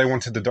that's why they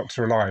wanted the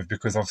Doctor alive,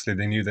 because obviously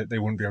they knew that they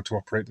wouldn't be able to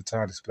operate the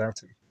TARDIS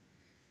without him.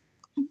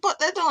 But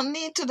they don't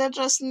need to. They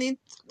just need.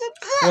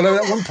 Well,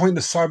 at one point,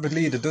 the cyber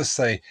leader does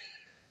say,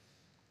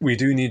 "We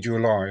do need you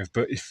alive,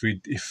 but if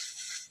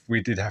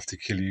we did have to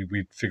kill you,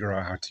 we'd figure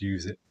out how to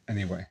use it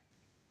anyway,"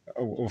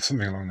 or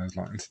something along those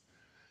lines.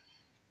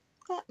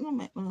 That don't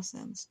make no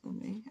sense to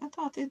me. I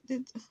thought it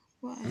did.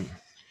 Why?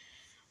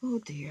 Oh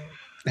dear.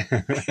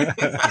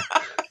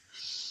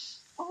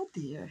 Oh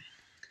dear.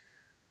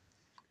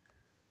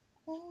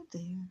 Oh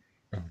dear.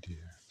 Oh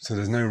dear. So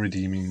there's no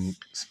redeeming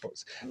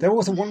spots. There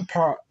was one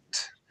part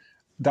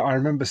that I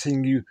remember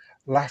seeing you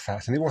laugh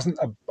at, and it wasn't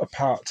a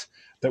part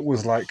that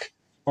was like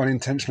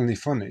unintentionally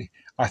funny.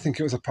 I think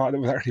it was a part that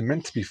was actually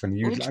meant to be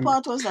funny. Which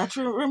part was that?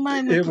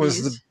 Remind me, it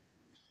please. was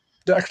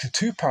actually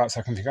two parts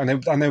I can think. I know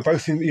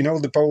both.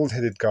 The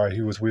bald-headed guy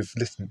who was with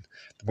Lytton,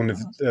 one of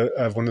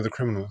the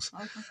criminals.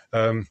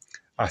 Okay.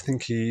 I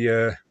think he.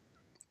 There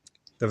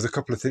was a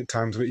couple of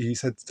times where he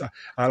said,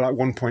 I like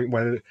one point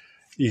where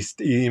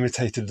he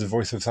imitated the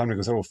voice of Simon. He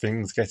goes, "Oh,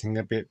 things getting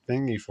a bit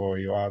thingy for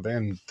you, are they?"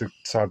 And the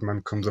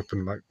Cyberman comes up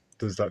and like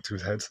does that to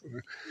his head,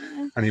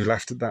 and he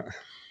laughed at that.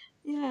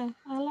 Yeah,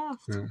 I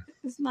laughed. Yeah.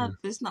 It's not.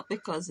 Yeah. It's not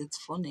because it's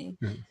funny.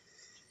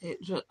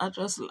 Yeah. I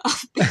just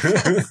laugh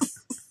because.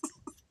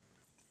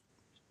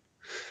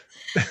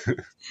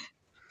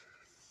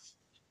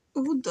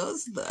 Who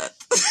does that?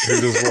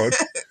 Who does what?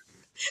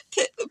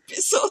 Take the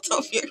piss out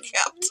of your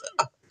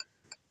captor.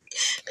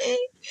 Hey,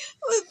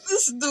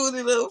 this dude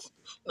enough.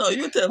 No,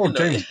 you tell me. Well,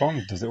 James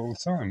Bond does it all the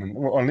time, and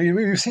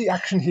you see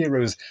action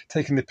heroes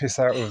taking the piss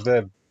out of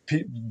their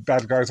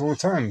bad guys all the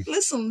time.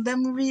 Listen,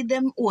 them read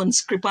them own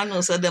script and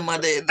also them are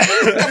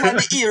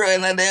the hero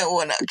in their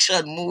own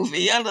action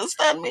movie. You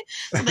understand me?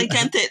 So they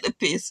can take the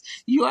piss.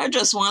 You are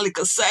just one like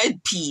a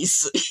side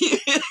piece.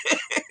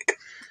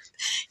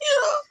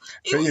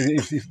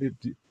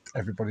 If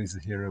everybody's a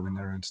hero in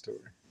their own story.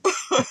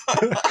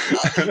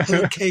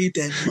 Okay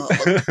then, Mom.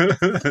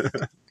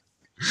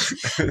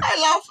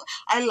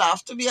 I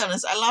laugh, to be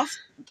honest. I laughed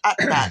at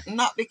that,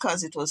 not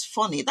because it was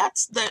funny.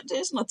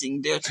 There's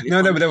nothing there to be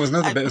funny. No, but there was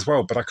another bit as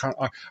well, but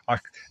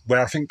where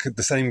I think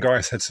the same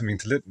guy said something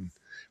to Lytton,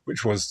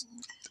 which was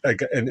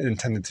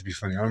intended to be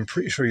funny. I'm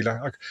pretty sure you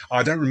laughed.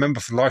 I don't remember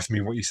for the life of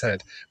me what you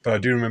said, but I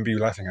do remember you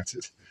laughing at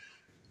it.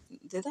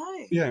 Did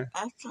I? Yeah.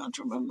 I can't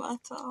remember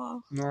at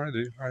all. No, I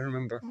do. I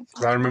remember.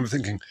 I remember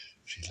thinking,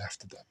 she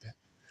laughed at that bit.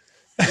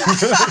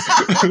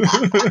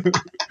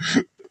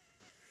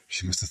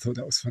 She must have thought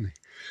that was funny.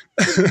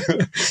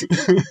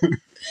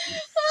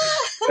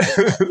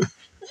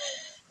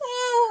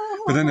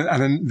 But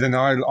then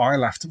I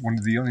laughed at one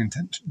of the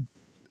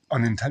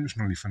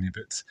unintentionally funny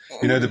bits.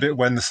 You know, the bit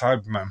when the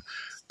Cyberman,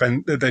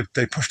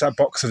 they push that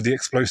box of the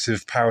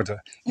explosive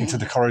powder into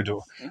the corridor,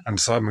 and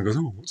Cyberman goes,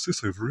 "Oh, what's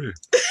this over here?"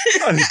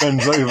 And he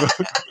bends over,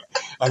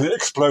 and it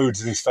explodes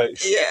in his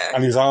face. Yeah.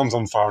 And his arm's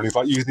on fire, and he's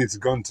like using his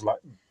gun to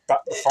like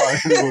bat the fire.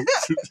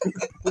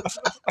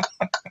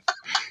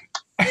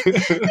 They're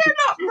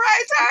not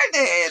bright, are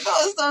they?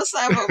 Those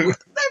Cybermen,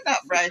 they're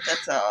not bright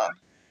at all.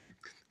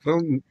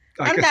 Well,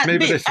 I guess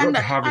maybe they forgot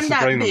to harvest the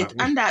brain on that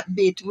one. And that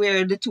bit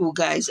where the two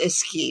guys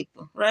escape,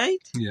 right?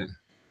 Yeah.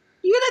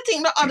 You would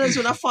think the others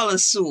would have followed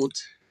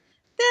suit.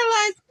 They're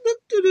like...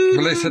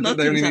 Well, they said that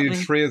they only needed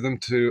 3 of them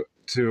to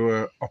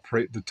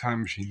operate the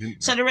time machine, didn't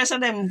they? So the rest of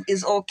them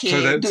is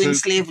okay doing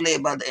slave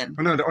labor then?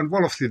 Well, no,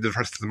 well, obviously the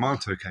rest of them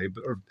aren't okay,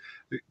 but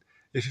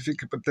if you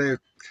think... But they're...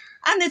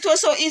 And it was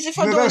so easy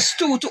for those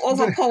two to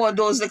overpower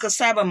those like a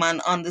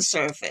Cyberman on the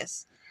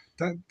surface.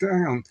 Hang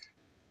on.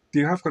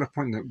 You have got a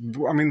point there.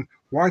 I mean,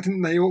 why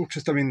didn't they all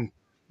just,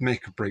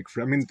 make a break for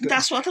it? I mean,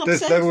 that's what I'm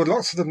saying. There were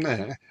lots of them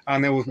there,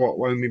 and there was,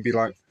 only be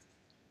like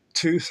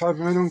 2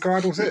 Cybermen on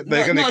guard, was it? No,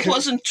 it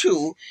wasn't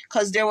 2,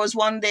 because there was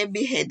one they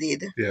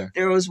beheaded. Yeah.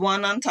 There was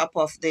one on top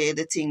of the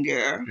thing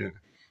there. Yeah.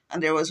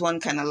 And there was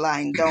one kind of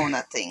lying down,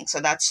 I think. So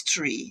that's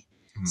 3.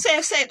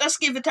 Say, let's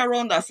give it a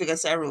round off figure,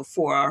 say 4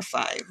 or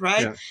 5,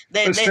 right? Yeah.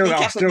 They still,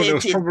 there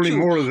was probably 2.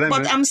 more of them.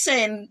 But I'm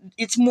saying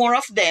it's more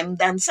of them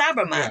than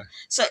Cyberman. Yeah.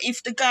 So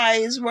if the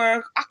guys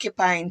were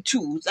occupying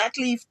 2, that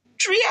leaves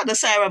 3 other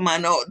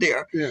Cybermen out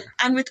there. Yeah.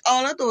 And with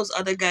all of those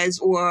other guys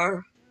who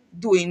are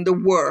doing the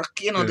work,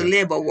 the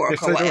labor work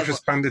if or whatever. If they all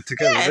just banded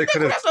together, they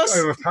could have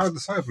overpowered the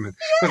Cybermen.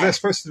 But they're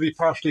supposed to be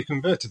partially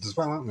converted as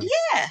well, aren't they?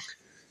 Yeah.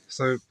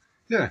 So...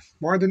 yeah,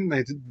 why didn't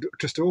they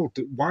just all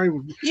why?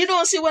 You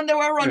don't see when they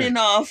were running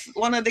off,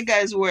 one of the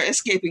guys who were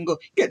escaping go,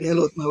 "Get the hell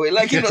out of my way."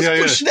 Like he just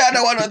pushed the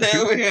other one of them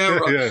over here.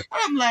 And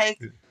I'm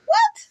like,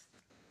 what?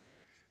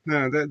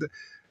 No,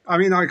 I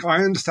mean, I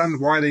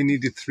understand why they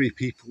needed 3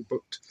 people,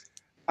 but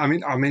I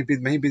mean,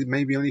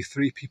 maybe only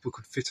 3 people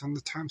could fit on the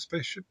time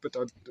spaceship, but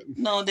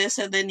no, they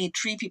said they need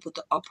 3 people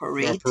to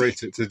operate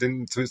it.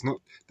 So it's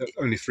not that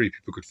only 3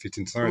 people could fit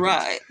inside.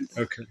 Right. It.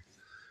 Okay.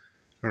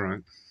 All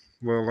right.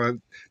 Well,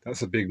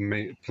 that's a big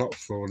plot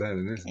flaw there,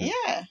 then, isn't it?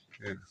 Yeah.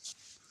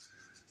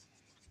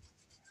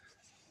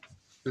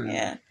 Yeah.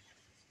 Yeah.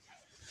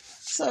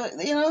 So,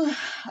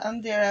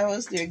 and there I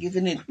was there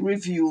giving it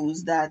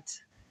reviews that,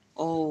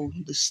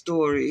 the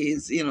story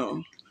is,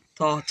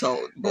 thought out.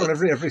 Well, But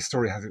every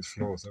story has its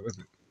flaws, though,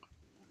 isn't it?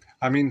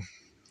 I mean,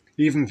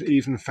 even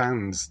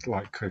fans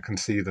can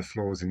see the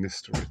flaws in this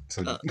story.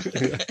 So,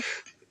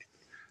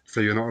 so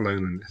you're not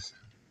alone in this.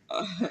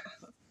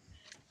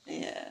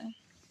 yeah.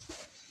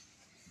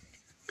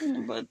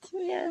 But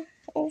yeah,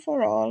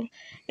 overall,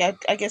 yeah,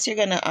 I guess you're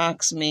gonna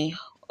ask me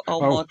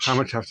how much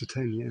out of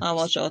 10? Yeah. how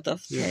much out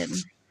of Yeah.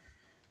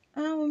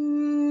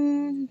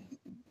 10.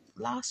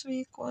 Last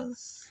week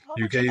was how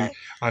You much did gave.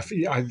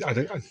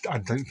 I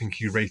don't think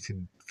you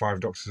rated Five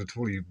Doctors at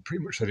all. You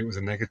pretty much said it was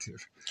a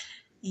negative.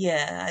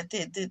 Yeah, I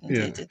did, didn't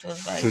it? It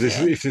was like So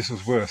if this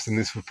was worse, then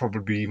this would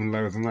probably be even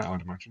lower than that,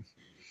 I'd imagine.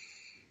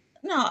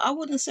 No, I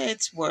wouldn't say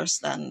it's worse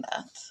than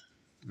that.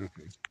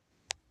 Okay.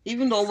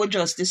 Even though we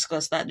just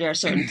discussed that there are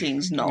certain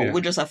things,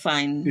 we just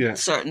find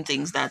certain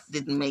things that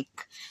didn't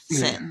make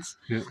sense.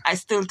 Yeah. I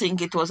still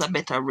think it was a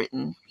better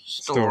written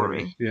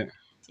story. Yeah.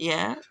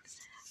 Yeah.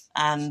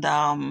 And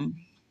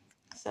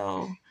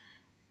so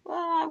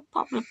I'll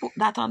probably put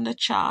that on the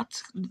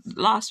chart.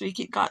 Last week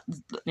it got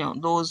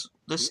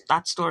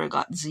that story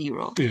got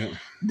 0. Yeah.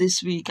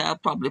 This week I'll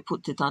probably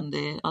put it on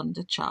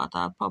the chart.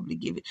 I'll probably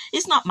give it.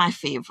 It's not my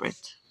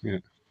favorite.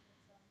 Yeah.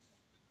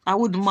 I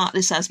wouldn't mark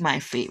this as my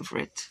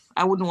favorite.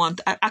 I wouldn't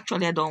want.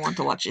 Actually, I don't want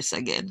to watch this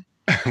again.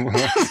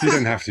 Well, you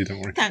don't have to. Don't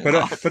worry. Thank but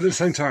God. But at the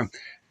same time,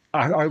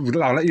 I'll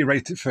let you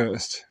rate it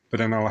first, but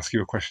then I'll ask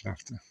you a question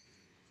after.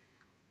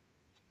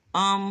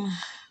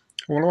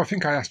 Well, I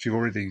think I asked you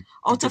already.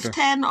 Out of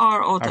 10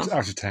 or out of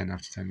 10? Out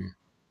of 10, yeah.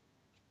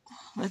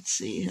 Let's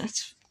see.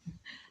 Let's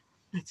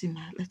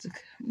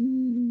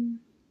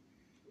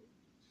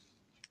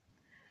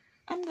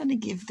I'm gonna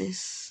give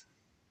this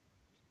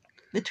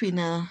between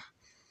a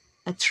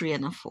 3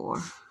 and a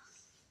 4.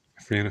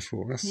 3 and a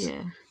 4. That's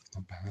Yeah.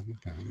 not bad.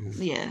 Not bad.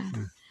 Yeah.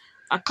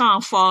 I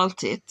can't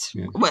fault it.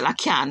 Yeah. Well, I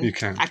can. You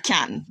can. I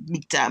can.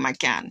 Big time, I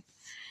can.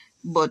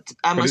 But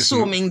I'm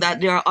assuming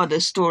that there are other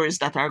stories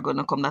that are going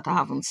to come that I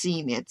haven't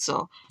seen yet.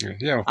 So,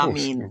 yeah, of course, I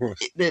mean, of course.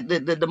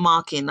 The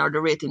marking or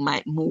the rating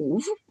might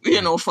move,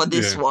 for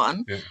this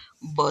one. Yeah.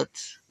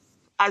 But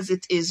as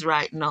it is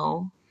right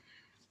now,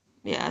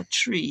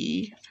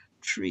 3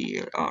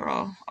 or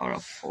a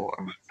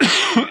 4.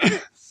 Okay.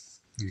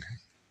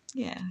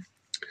 Yeah.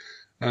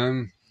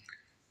 And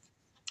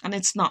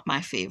it's not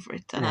my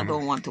favorite, and I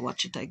don't want to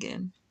watch it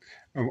again.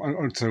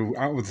 So,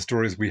 out of the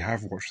stories we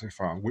have watched so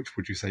far, which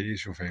would you say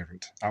is your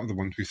favourite out of the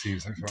ones we've seen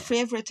so far?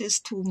 Favorite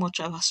is too much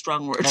of a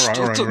strong word All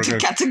right, to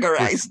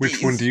categorize.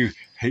 Which one do you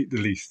hate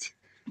the least?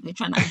 Which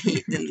one I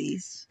hate the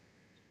least?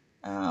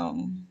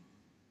 Remind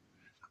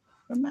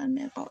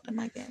me about them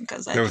again,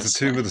 because there was the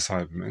Tomb of the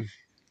Cybermen,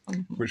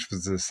 which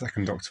was the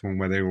second Doctor one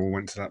where they all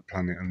went to that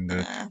planet, and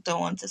I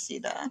don't want to see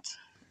that.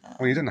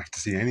 Well, you don't have to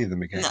see any of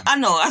them again. No, I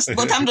know,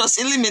 but I'm just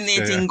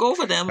eliminating. Go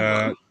for them.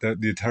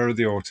 The Terror of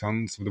the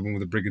Autons, the one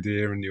with the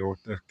Brigadier and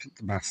the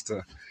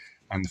Master,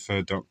 and the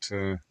Third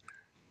Doctor,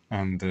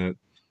 and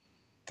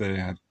they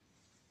had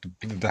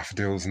the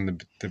daffodils,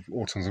 and the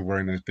Autons are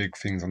wearing those big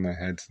things on their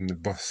heads, and the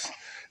bus.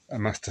 A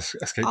Master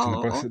escaped on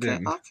the bus at the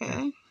end.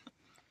 Okay.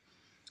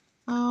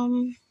 I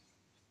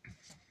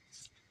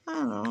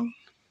don't know.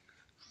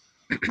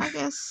 I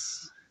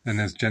guess. And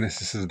there's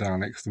Genesis of the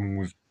Daleks, the one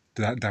with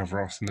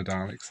Davros and the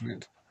Daleks in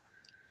it.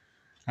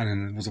 And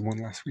then there was the one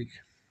last week.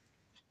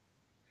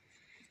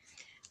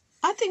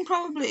 I think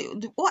probably...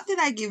 What did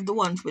I give the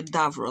ones with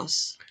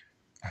Davros?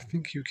 I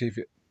think you gave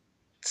it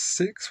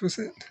 6, was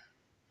it?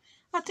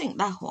 I think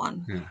that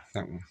one. Yeah,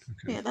 that one.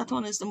 Okay. Yeah, that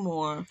one is the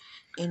more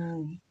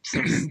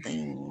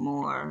interesting,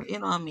 more...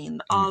 I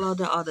mean? All of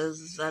the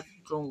others, I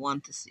don't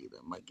want to see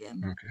them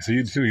again. Okay, so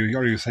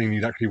you're saying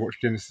you'd actually watch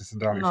Genesis of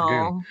the Daleks again?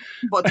 No,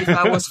 but if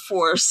I was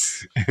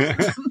forced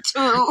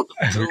to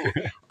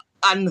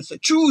and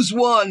choose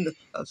one,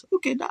 I was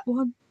okay, that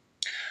one.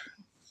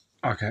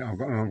 Okay, I've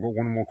got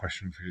one more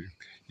question for you.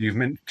 You've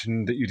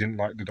mentioned that you didn't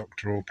like the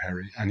Doctor or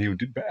Perry, and you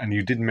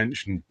did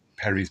mention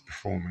Perry's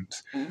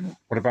performance. Mm-hmm.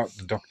 What about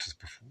the Doctor's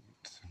performance?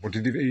 What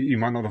you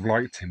might not have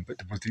liked him, but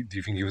do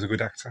you think he was a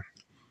good actor?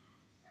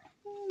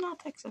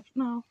 Not except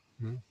no.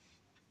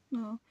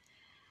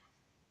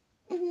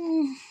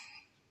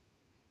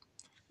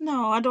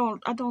 No, I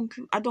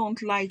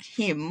don't like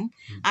him,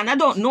 and I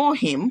don't know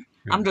him.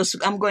 Yeah.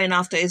 I'm going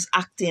after his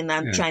acting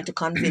and trying to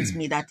convince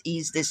me that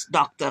he's this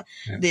doctor,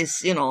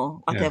 this,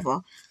 whatever. Yeah.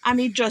 And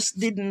he just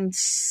didn't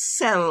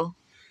sell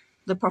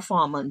the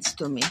performance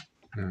to me.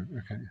 Oh,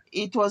 okay.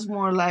 It was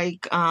more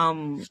like,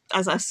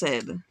 as I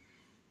said,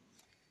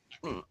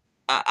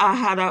 I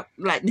had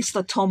like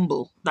Mr.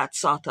 Tumble, that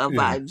sort of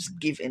vibes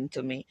given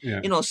to me.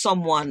 Yeah.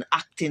 Someone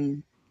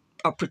acting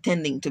or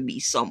pretending to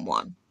be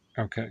someone.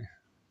 Okay.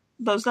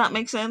 Does that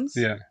make sense?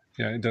 Yeah.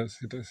 Yeah, it does.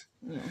 It does.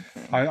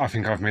 Okay. I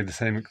think I've made the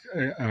same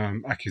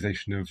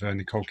accusation of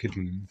Nicole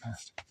Kidman in the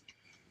past.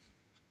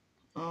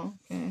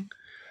 Okay.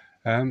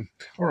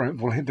 All right.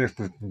 Well, this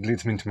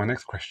leads me into my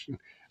next question.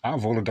 Out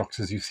of all the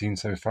Doctors you've seen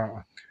so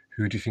far,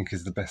 who do you think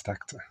is the best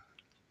actor?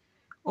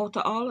 Or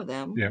to all of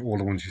them? Yeah, all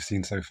the ones you've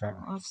seen so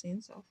far. I've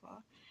seen so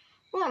far.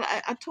 Well,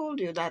 I told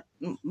you that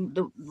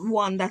the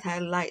one that I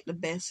like the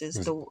best is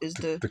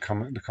the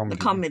comedy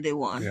comedy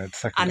one. Yeah, the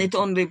second And it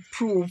Doctor. only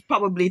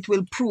probably it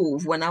will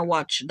prove when I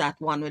watch that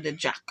one with the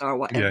Jack or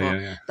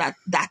whatever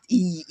that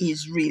he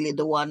is really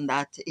the one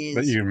that is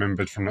that you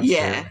remembered from that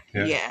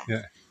story.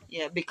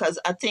 Yeah, because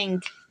I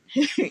think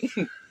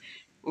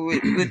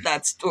with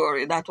that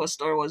story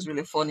was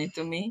really funny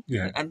to me.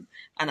 And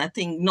I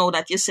think now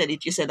that you said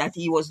that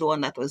he was the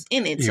one that was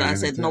in it. So I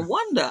said, no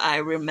wonder I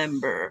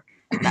remember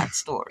that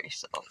story.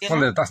 So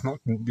well, that's not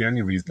the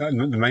only reason.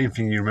 The main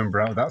thing you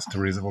remember out of that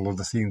story is all of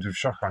the scenes with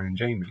Shockeye and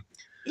Jamie.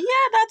 Yeah,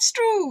 that's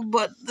true.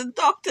 But the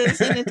Doctor's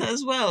in it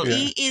as well.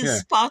 He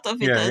is part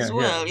of it as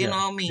well. You know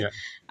what I mean?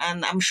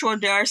 And I'm sure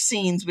there are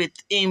scenes with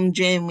him,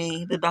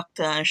 Jamie, the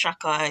Doctor, and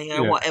Shockeye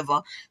or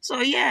whatever.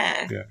 So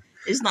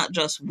it's not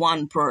just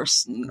one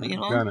person. You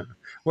know. No.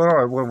 Well,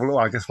 all right. Well,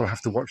 I guess we'll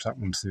have to watch that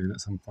one soon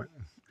at some point.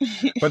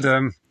 But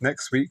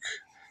next week,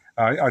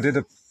 I did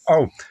a.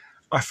 Oh,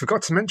 I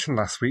forgot to mention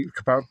last week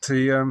about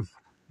the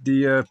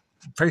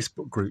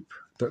Facebook group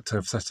that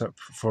I've set up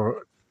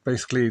for.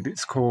 Basically,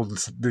 it's called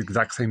the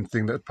exact same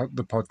thing that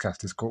the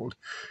podcast is called,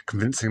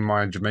 Convincing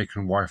My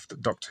Jamaican Wife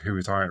That Doctor Who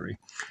is Irie.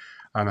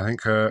 And I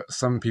think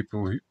some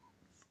people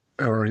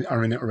are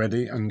in it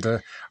already. And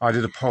I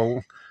did a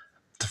poll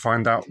to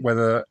find out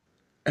whether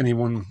any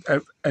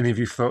of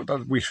you thought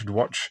that we should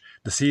watch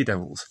The Sea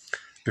Devils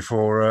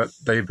before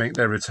they make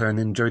their return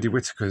in Jodie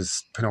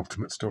Whittaker's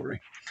penultimate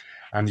story.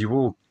 And you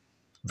all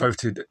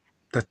voted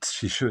that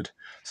she should.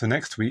 So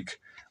next week,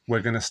 we're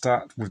going to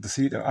start with The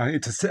Sea Devils.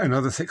 It's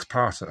another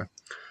 6-parter.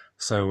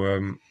 So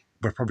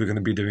we're probably going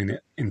to be doing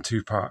it in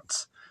 2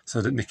 parts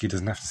so that Nikki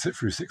doesn't have to sit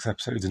through 6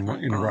 episodes in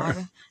a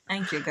row.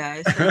 Thank you,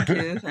 guys.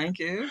 Thank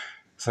you.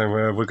 So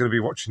we're going to be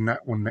watching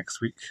that one next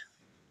week.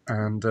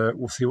 And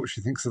we'll see what she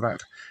thinks of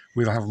that.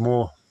 We'll have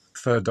more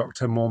Third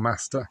Doctor, more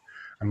Master,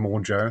 and more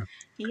Joe.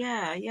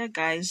 Yeah,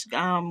 guys. Go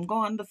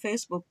on the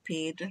Facebook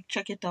page,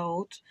 check it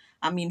out.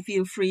 I mean,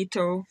 feel free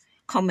to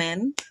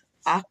comment,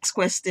 ask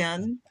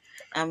questions.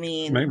 I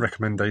mean, make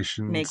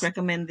recommendations.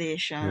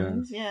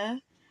 Yeah.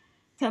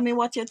 Tell me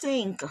what you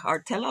think, or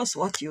tell us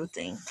what you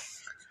think,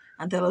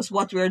 and tell us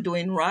what we're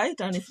doing right,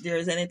 and if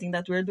there's anything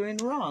that we're doing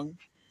wrong.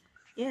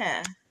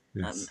 Yeah.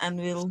 Yes. And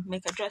we'll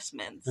make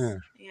adjustments.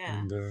 Yeah.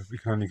 And we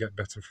can only get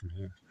better from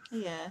here.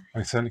 Yeah.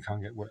 I certainly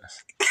can't get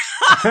worse.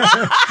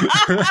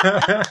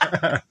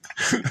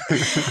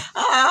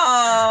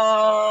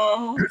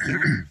 Oh.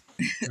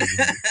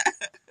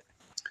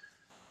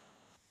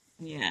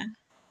 Yeah.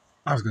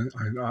 I was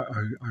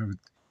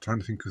trying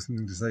to think of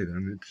something to say there,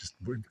 and it just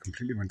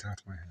completely went out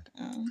of my head.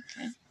 Oh,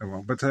 okay. Oh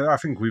well, but I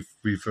think we've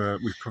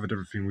covered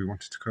everything we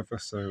wanted to cover.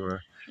 So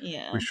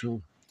we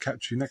shall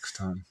catch you next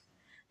time.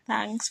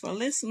 Thanks for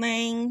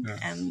listening,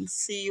 and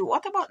see you.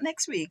 What about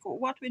next week?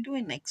 What are we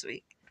doing next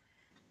week?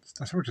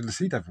 I told you The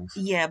Sea Devils.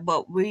 Yeah,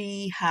 but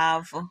we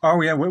have...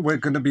 Oh, yeah, we're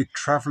going to be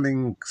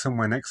travelling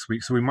somewhere next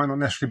week, so we might not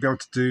necessarily be able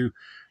to do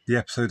the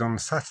episode on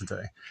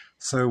Saturday.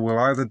 So we'll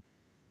either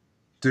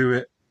do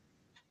it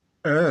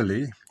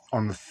early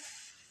on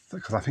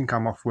because I think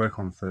I'm off work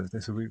on Thursday,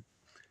 so we...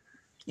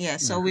 Yeah,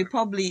 so we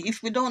probably,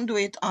 if we don't do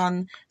it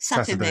on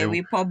Saturday,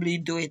 we probably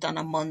do it on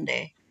a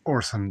Monday. Or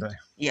a Sunday.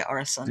 Yeah, or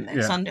a Sunday.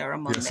 Yeah. Sunday or a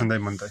Monday. Yeah, Sunday,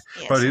 Monday.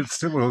 Yes. But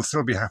it'll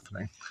still be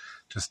happening.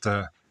 Just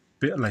a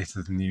bit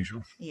later than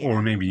usual. Yeah.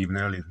 Or maybe even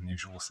earlier than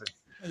usual, we'll see.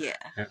 Yeah.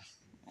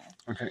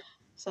 Okay.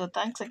 So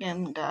thanks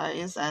again,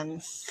 guys,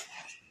 and see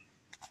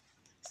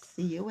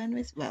you when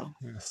we...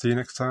 see you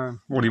next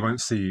time. Well, you won't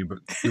see you, but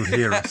you'll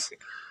hear us.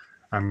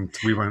 And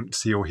we won't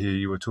see or hear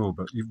you at all,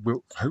 but you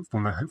will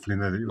hopefully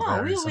know that you're there.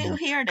 No, we will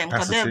hear them,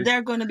 because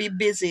they're going to be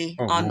busy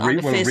on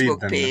the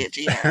Facebook page.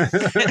 Yeah.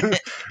 Okay.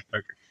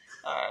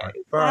 All right.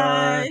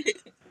 Bye.